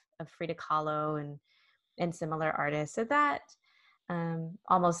fan of Frida Kahlo and similar artists. So that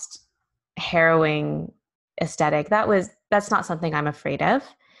almost harrowing aesthetic, that's not something I'm afraid of.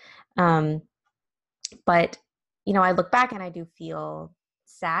 Um, but I look back and I do feel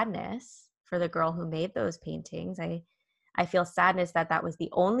sadness for the girl who made those paintings. I feel sadness that was the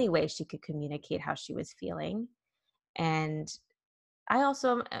only way she could communicate how she was feeling. And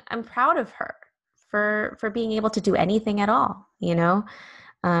I'm proud of her for being able to do anything at all.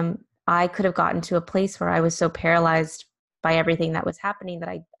 I could have gotten to a place where I was so paralyzed by everything that was happening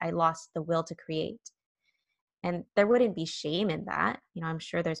that I lost the will to create. And there wouldn't be shame in that. I'm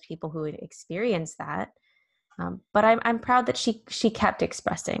sure there's people who would experience that. But I'm proud that she kept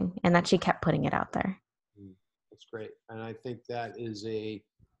expressing and that she kept putting it out there. That's great. And I think that is a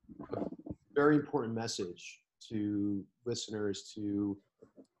very important message to listeners, to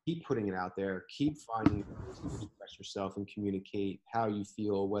keep putting it out there, keep finding ways to express yourself and communicate how you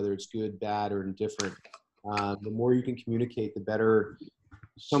feel, whether it's good, bad, or indifferent. The more you can communicate, the better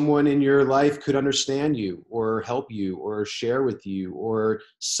someone in your life could understand you or help you or share with you or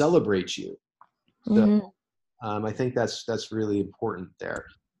celebrate you. So I think that's really important there.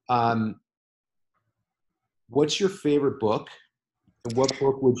 Um, What's your favorite book? And what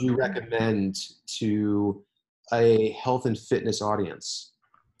book would you recommend to a health and fitness audience?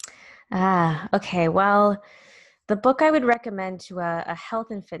 Okay. Well, the book I would recommend to a health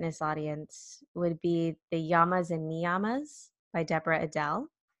and fitness audience would be The Yamas and Niyamas by Deborah Adele.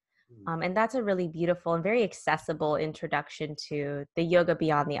 And that's a really beautiful and very accessible introduction to the yoga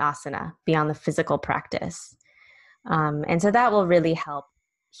beyond the asana, beyond the physical practice. And so that will really help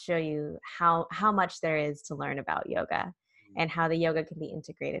show you how much there is to learn about yoga and how the yoga can be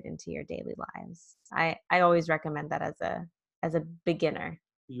integrated into your daily lives. I always recommend that as a beginner.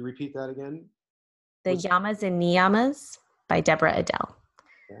 Can you repeat that again? The What's Yamas and Niyamas by Deborah Adele.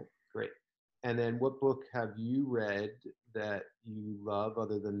 okay, great. And then what book have you read that you love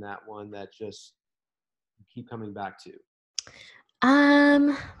other than that one that just you keep coming back to?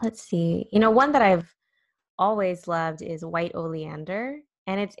 Let's see. One that I've always loved is White Oleander,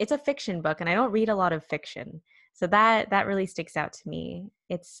 and it's a fiction book, and I don't read a lot of fiction, so that really sticks out to me.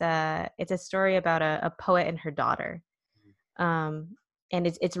 It's a story about a poet and her daughter, um, and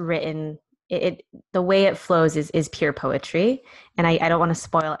it's written. It the way it flows is pure poetry, and I don't want to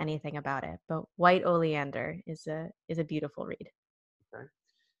spoil anything about it. But White Oleander is a beautiful read. Okay.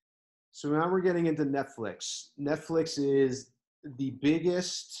 So now we're getting into Netflix. Netflix is the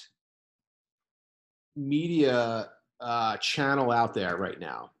biggest media channel out there right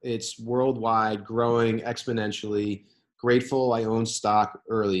now. It's worldwide, growing exponentially. Grateful I own stock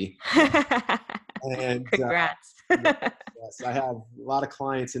early. And Congrats. yes, I have a lot of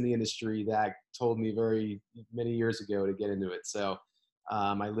clients in the industry that told me very many years ago to get into it. So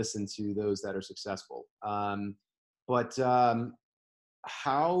I listen to those that are successful. But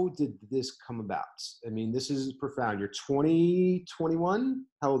how did this come about? I mean, this is profound. You're 20, 21?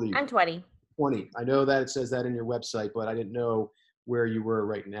 How old are you? I'm 20. 20. I know that it says that in your website, but I didn't know where you were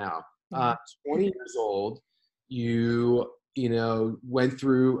right now. Yeah. 20 years old, went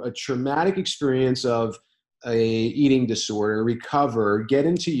through a traumatic experience of a eating disorder, recover, get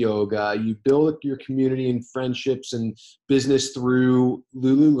into yoga, you build your community and friendships and business through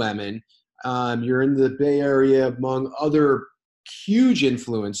Lululemon. You're in the Bay Area among other huge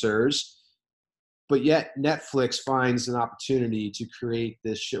influencers, but yet Netflix finds an opportunity to create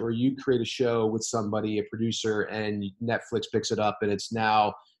this show, or you create a show with somebody, a producer, and Netflix picks it up, and it's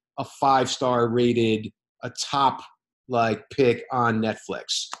now a 5-star rated, a top like pick on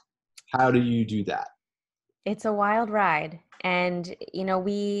Netflix. How do you do that? It's a wild ride. And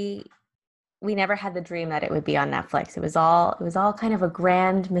we never had the dream that it would be on Netflix. It was all kind of a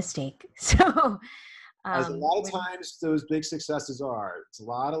grand mistake. So As a lot of when times those big successes are, it's a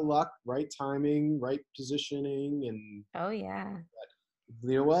lot of luck, right timing, right positioning, and oh yeah.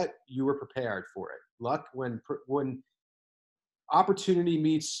 you know what? You were prepared for it. Luck, when opportunity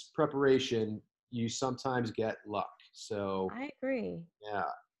meets preparation, you sometimes get luck. So I agree. yeah.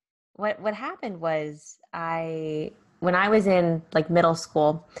 What happened was when I was in like middle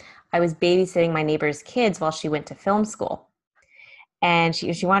school, I was babysitting my neighbor's kids while she went to film school. And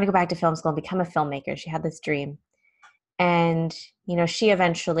she wanted to go back to film school and become a filmmaker. She had this dream. And she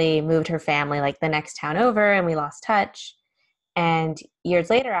eventually moved her family like the next town over, and we lost touch. And years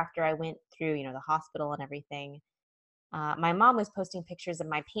later, after I went through the hospital and everything, my mom was posting pictures of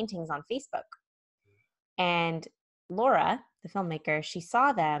my paintings on Facebook. And Laura, the filmmaker, she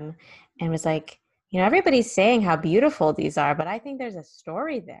saw them and was like, everybody's saying how beautiful these are, but I think there's a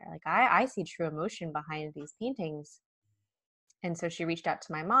story there. Like I see true emotion behind these paintings. And so she reached out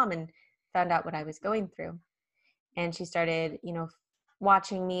to my mom and found out what I was going through. And she started,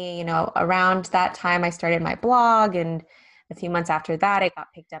 watching me. Around that time I started my blog, and a few months after that it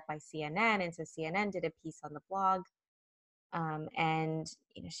got picked up by CNN. And so CNN did a piece on the blog. And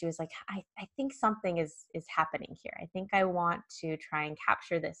she was like, I think something is happening here. I think I want to try and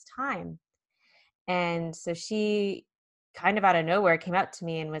capture this time. And so she kind of out of nowhere came up to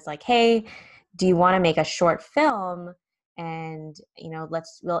me and was like, hey, do you want to make a short film? And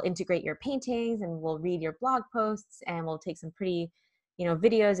we'll integrate your paintings, and we'll read your blog posts, and we'll take some pretty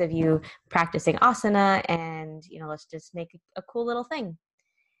videos of you practicing asana, and let's just make a cool little thing.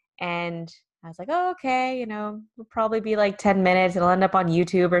 And I was like, oh, okay, it'll probably be like 10 minutes. It'll end up on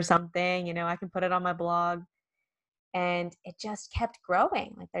YouTube or something. I can put it on my blog. And it just kept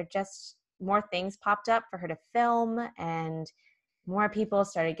growing. Like there just more things popped up for her to film, and more people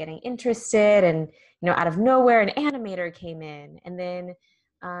started getting interested. And, out of nowhere, an animator came in. And then,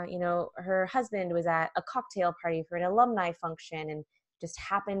 her husband was at a cocktail party for an alumni function and just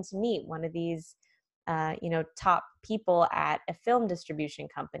happened to meet one of these top people at a film distribution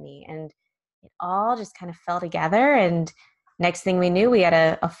company. And it all just kind of fell together. And next thing we knew, we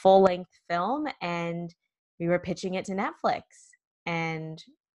had a full length film, and we were pitching it to Netflix, and,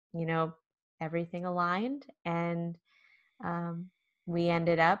 everything aligned, and we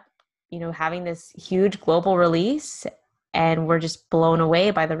ended up, having this huge global release, and we're just blown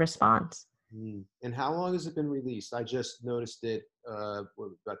away by the response. And how long has it been released? I just noticed it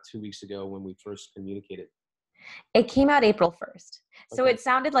about 2 weeks ago when we first communicated. It came out April 1st. So Okay. it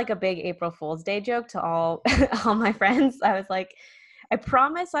sounded like a big April Fool's Day joke to all all my friends. I was like, I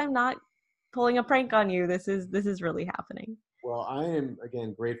promise I'm not pulling a prank on you. This is really happening. Well, I am,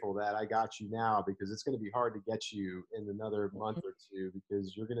 again, grateful that I got you now, because it's going to be hard to get you in another month or two,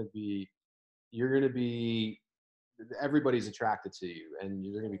 because you're going to be everybody's attracted to you, and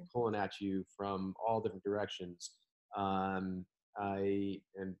they're going to be pulling at you from all different directions. I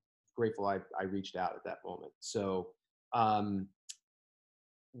am grateful I reached out at that moment. So,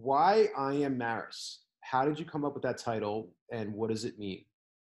 why I Am Maris? How did you come up with that title, and what does it mean?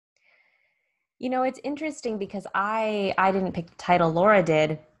 It's interesting because I didn't pick the title, Laura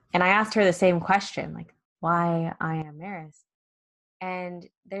did, and I asked her the same question, like, why I Am Maris? And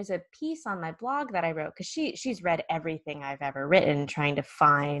there's a piece on my blog that I wrote, because she's read everything I've ever written, trying to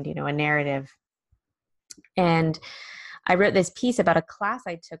find, a narrative. And I wrote this piece about a class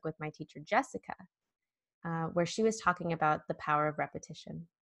I took with my teacher, Jessica, where she was talking about the power of repetition,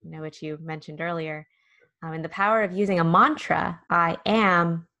 which you mentioned earlier, and the power of using a mantra, I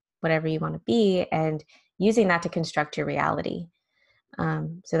am whatever you want to be, and using that to construct your reality.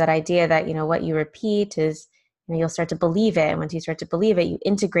 So that idea that, what you repeat is, you'll start to believe it. And once you start to believe it, you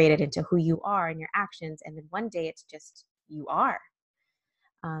integrate it into who you are and your actions. And then one day it's just, you are.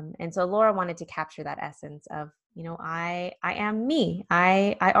 And so Laura wanted to capture that essence of, I am me.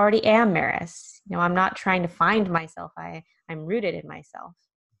 I already am Maris. I'm not trying to find myself. I'm rooted in myself.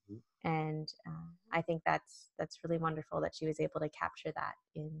 And I think that's really wonderful that she was able to capture that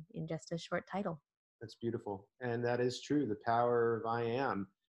in just a short title. That's beautiful. And that is true. The power of I am.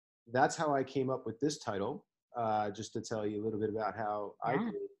 That's how I came up with this title. Just to tell you a little bit about how I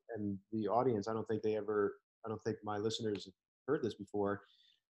did, and the audience, I don't think my listeners have heard this before.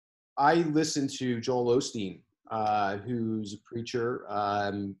 I listened to Joel Osteen, who's a preacher,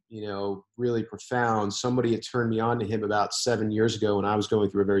 really profound. Somebody had turned me on to him about 7 years ago when I was going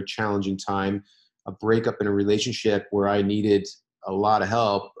through a very challenging time, a breakup in a relationship where I needed a lot of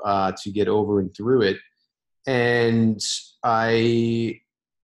help to get over and through it. And I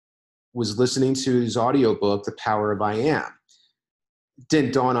was listening to his audiobook, The Power of I Am. It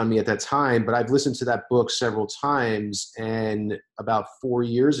didn't dawn on me at that time, but I've listened to that book several times. And about 4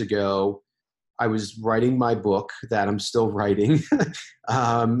 years ago, I was writing my book that I'm still writing.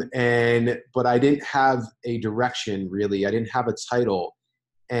 But I didn't have a direction, really. I didn't have a title.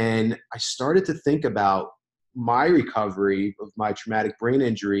 And I started to think about my recovery of my traumatic brain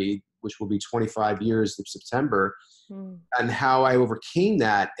injury, which will be 25 years in September, and how I overcame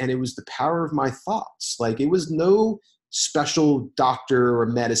that. And it was the power of my thoughts. Like, it was no special doctor or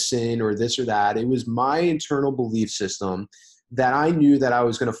medicine or this or that. It was my internal belief system that I knew that I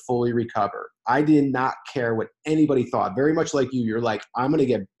was going to fully recover. I did not care what anybody thought. Very much like you, you're like, I'm going to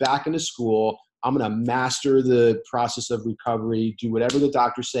get back into school. I'm going to master the process of recovery, do whatever the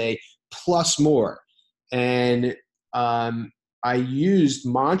doctors say, plus more. And I used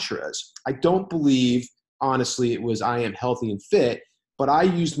mantras. I don't believe, honestly, it was I am healthy and fit, but I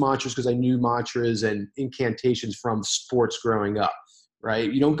used mantras because I knew mantras and incantations from sports growing up,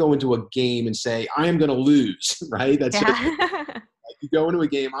 right? You don't go into a game and say, I am going to lose, right? That's just, like, you go into a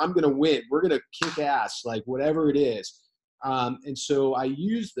game, I'm going to win. We're going to kick ass, like whatever it is. And so I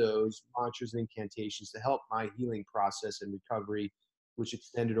used those mantras and incantations to help my healing process and recovery, which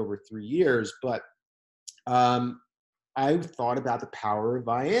extended over 3 years. But I thought about the power of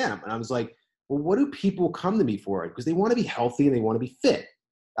I am. And I was like, well, what do people come to me for? Because they want to be healthy and they want to be fit.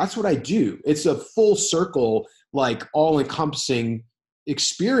 That's what I do. It's a full circle, like all-encompassing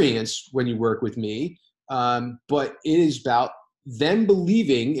experience when you work with me. But it is about them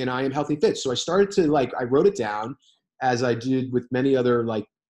believing in I am healthy and fit. So I started to, I wrote it down, as I did with many other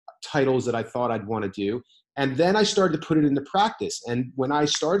titles that I thought I'd want to do. And then I started to put it into practice. And when I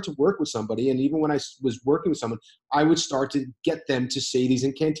started to work with somebody, and even when I was working with someone, I would start to get them to say these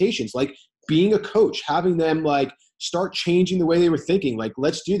incantations, like being a coach, having them start changing the way they were thinking. Like,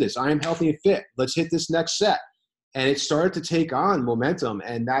 let's do this. I am healthy and fit. Let's hit this next set. And it started to take on momentum.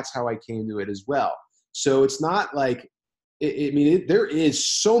 And that's how I came to it as well. So it's not there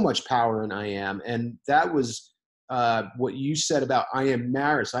is so much power in I am. And that was what you said about I am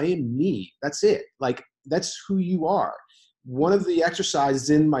Maris. I am me. That's it. That's who you are. One of the exercises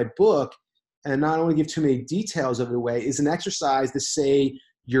in my book, and I don't want to give too many details of it away, is an exercise to say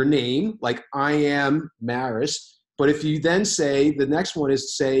your name, like I am Maris. But if you then say, the next one is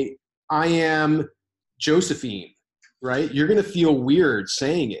to say, I am Josephine, right? You're going to feel weird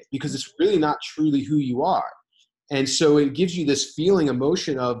saying it because it's really not truly who you are. And so it gives you this feeling,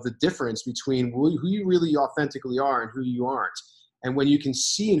 emotion of the difference between who you really authentically are and who you aren't. And when you can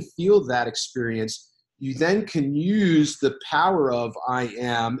see and feel that experience, you then can use the power of I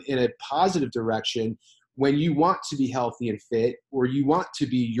am in a positive direction. When you want to be healthy and fit, or you want to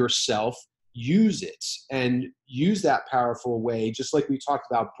be yourself, use it and use that powerful way. Just like we talked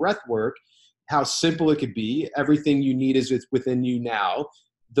about breath work, how simple it could be. Everything you need is within you now.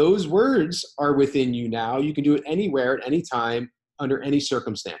 Those words are within you now. You can do it anywhere at any time under any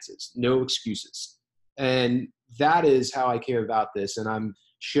circumstances, no excuses. And that is how I care about this. And I'm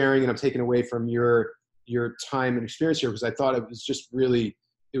sharing and I'm taking away from your time and experience here, because I thought it was just really,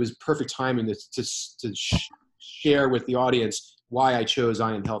 it was perfect timing to share with the audience why I chose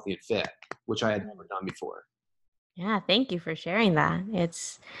I Am Healthy and Fit, which I had never done before. Yeah, thank you for sharing that.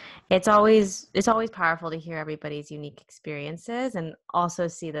 It's always powerful to hear everybody's unique experiences and also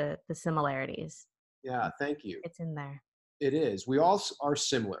see the similarities. Yeah, thank you. It's in there. It is. We all are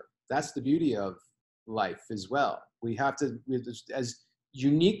similar. That's the beauty of life as well. We have to, as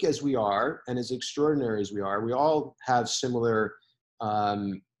unique as we are and as extraordinary as we are, we all have similar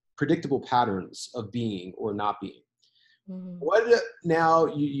predictable patterns of being or not being. Mm-hmm. What now?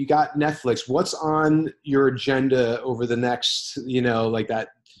 You got Netflix. What's on your agenda over the next, like that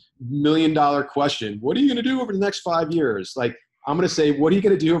 $1 million question? What are you going to do over the next 5 years? Like, I'm going to say, what are you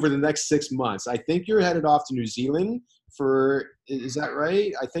going to do over the next 6 months? I think you're headed off to New Zealand is that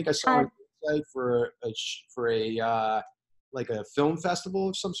right? I think I saw on the website for a like a film festival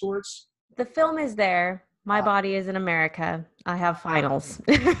of some sorts. The film is there. My body is in America. I have finals.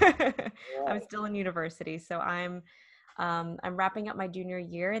 I'm still in university, so I'm wrapping up my junior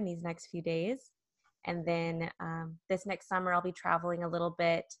year in these next few days. And then this next summer, I'll be traveling a little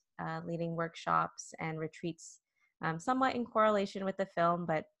bit, leading workshops and retreats, somewhat in correlation with the film,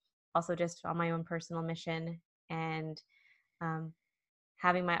 but also just on my own personal mission, and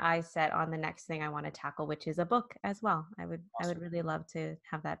having my eyes set on the next thing I want to tackle, which is a book as well. I would really love to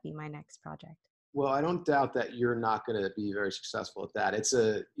have that be my next project. Well, I don't doubt that you're not going to be very successful at that.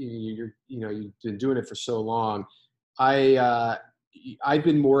 You've been doing it for so long. I've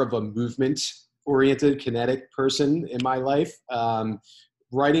been more of a movement-oriented, kinetic person in my life.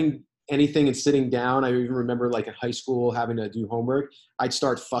 Writing anything and sitting down. I even remember, like in high school, having to do homework. I'd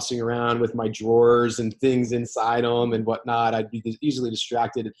start fussing around with my drawers and things inside them and whatnot. I'd be easily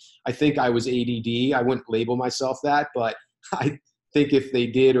distracted. I think I was ADD. I wouldn't label myself that, but I think if they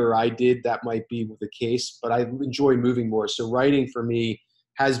did or I did, that might be the case. But I enjoy moving more. So writing for me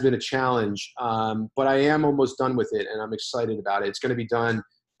has been a challenge, but I am almost done with it, and I'm excited about it. It's going to be done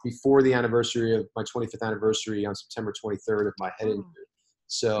before the anniversary of my 25th anniversary on September 23rd of my head injury.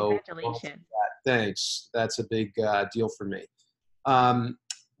 So congratulations. Thanks. That's a big deal for me.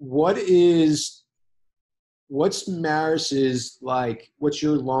 What's Maris's, like, what's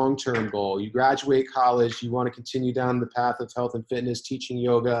your long-term goal? You graduate college, you want to continue down the path of health and fitness, teaching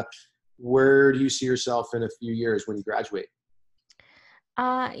yoga. Where do you see yourself in a few years when you graduate?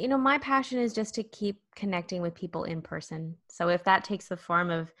 My passion is just to keep connecting with people in person. So if that takes the form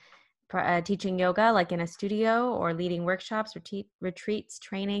of teaching yoga, like in a studio, or leading workshops, retreats,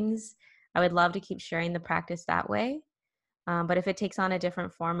 trainings, I would love to keep sharing the practice that way. But if it takes on a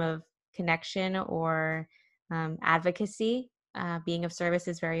different form of connection or advocacy, being of service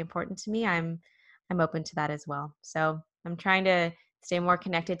is very important to me. I'm open to that as well. So I'm trying to stay more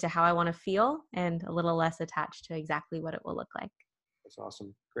connected to how I want to feel and a little less attached to exactly what it will look like. That's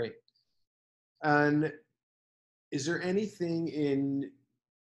awesome. Great. And is there anything in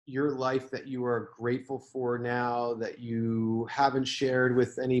your life that you are grateful for now that you haven't shared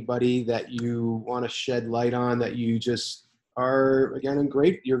with anybody, that you want to shed light on, that you just are, again,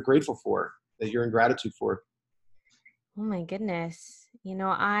 you're grateful for, that you're in gratitude for? Oh my goodness.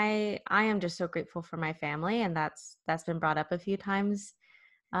 I am just so grateful for my family, and that's been brought up a few times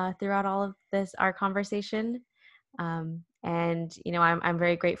throughout all of our conversation. And I'm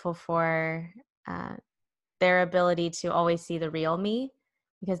very grateful for their ability to always see the real me,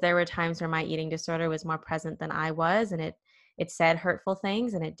 because there were times where my eating disorder was more present than I was, and it said hurtful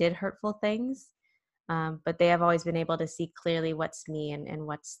things and it did hurtful things. But they have always been able to see clearly what's me and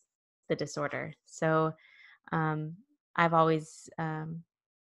what's the disorder. So I've always,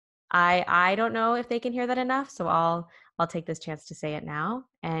 I don't know if they can hear that enough. So I'll take this chance to say it now.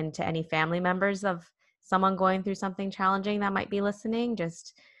 And to any family members of someone going through something challenging that might be listening,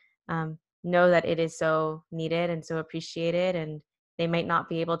 just know that it is so needed and so appreciated, and they might not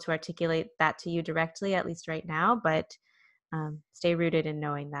be able to articulate that to you directly, at least right now, but stay rooted in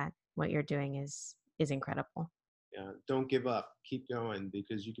knowing that what you're doing is incredible. Yeah, don't give up. Keep going,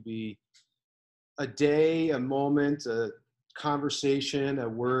 because you could be a day, a moment, a conversation, a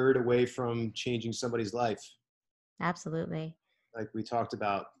word away from changing somebody's life. Absolutely. Like we talked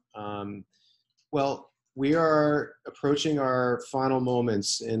about. Well, we are approaching our final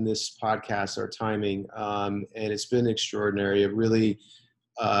moments in this podcast, our timing, and it's been extraordinary. It really,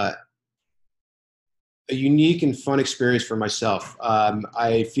 a unique and fun experience for myself.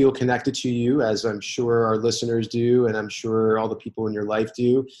 I feel connected to you, as I'm sure our listeners do, and I'm sure all the people in your life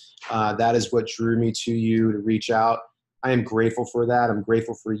do. That is what drew me to you to reach out. I am grateful for that. I'm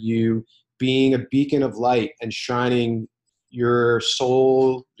grateful for you being a beacon of light and shining your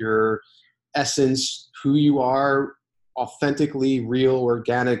soul, your essence, who you are, authentically, real,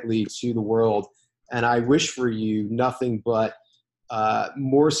 organically to the world. And I wish for you nothing but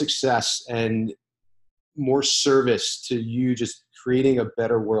more success and more service to you, just creating a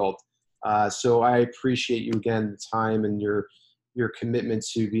better world. So I appreciate you again, the time and your commitment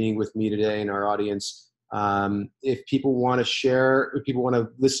to being with me today and our audience. If people want to share, if people want to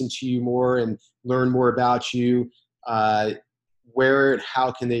listen to you more and learn more about you, where and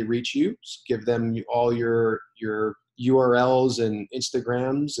how can they reach you? Just give them all your URLs and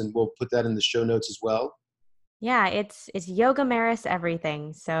Instagrams, and we'll put that in the show notes as well. Yeah, it's Yoga Maris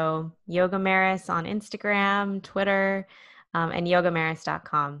everything. So Yoga Maris on Instagram, Twitter, and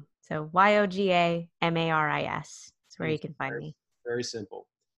yogamaris.com. So YOGAMARIS is where you can find me. Very simple.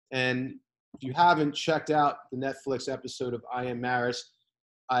 And if you haven't checked out the Netflix episode of I Am Maris,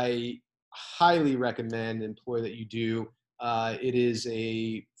 I highly recommend and implore that you do. It is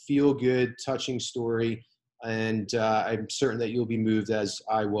a feel-good, touching story, and I'm certain that you'll be moved as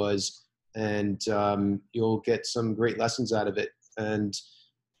I was, and you'll get some great lessons out of it. And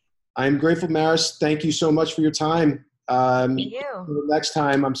I'm grateful, Maris. Thank you so much for your time. Thank you. The next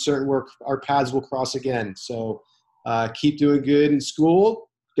time, I'm certain our paths will cross again. So keep doing good in school.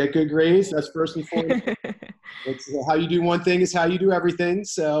 Get good grades. That's first and foremost. It's how you do one thing is how you do everything.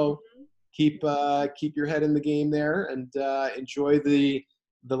 So keep your head in the game there, and enjoy the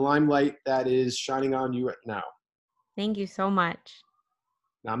limelight that is shining on you right now. Thank you so much.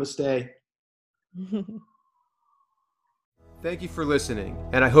 Namaste. Thank you for listening,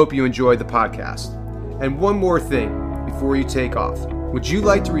 and I hope you enjoyed the podcast. And one more thing before you take off. Would you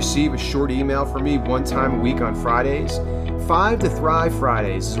like to receive a short email from me one time a week on Fridays? 5 to Thrive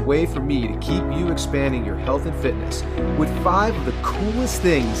Fridays is a way for me to keep you expanding your health and fitness with 5 of the coolest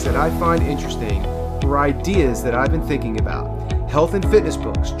things that I find interesting or ideas that I've been thinking about. Health and fitness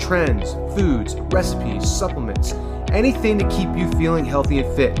books, trends, foods, recipes, supplements, anything to keep you feeling healthy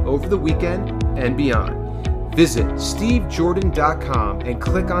and fit over the weekend and beyond. Visit stevejordan.com and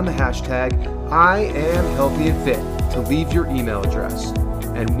click on the hashtag #IamHealthyAndFit to leave your email address.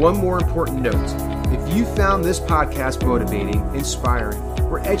 And one more important note. If you found this podcast motivating, inspiring,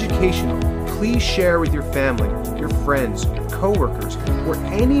 or educational, please share with your family, your friends, coworkers, or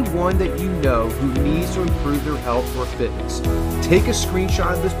anyone that you know who needs to improve their health or fitness. Take a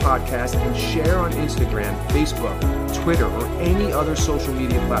screenshot of this podcast and share on Instagram, Facebook, Twitter, or any other social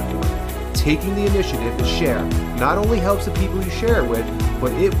media platform. Taking the initiative to share not only helps the people you share it with,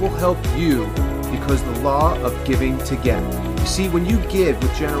 but it will help you, because the law of giving to get. You see, when you give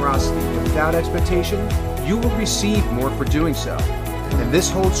with generosity and without expectation, you will receive more for doing so. And this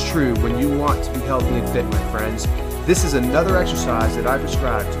holds true when you want to be healthy and fit, my friends. This is another exercise that I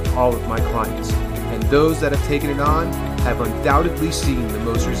prescribe to all of my clients. And those that have taken it on have undoubtedly seen the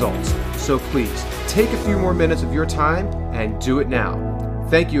most results. So please, take a few more minutes of your time and do it now.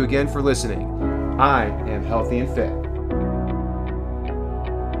 Thank you again for listening. I am healthy and fit.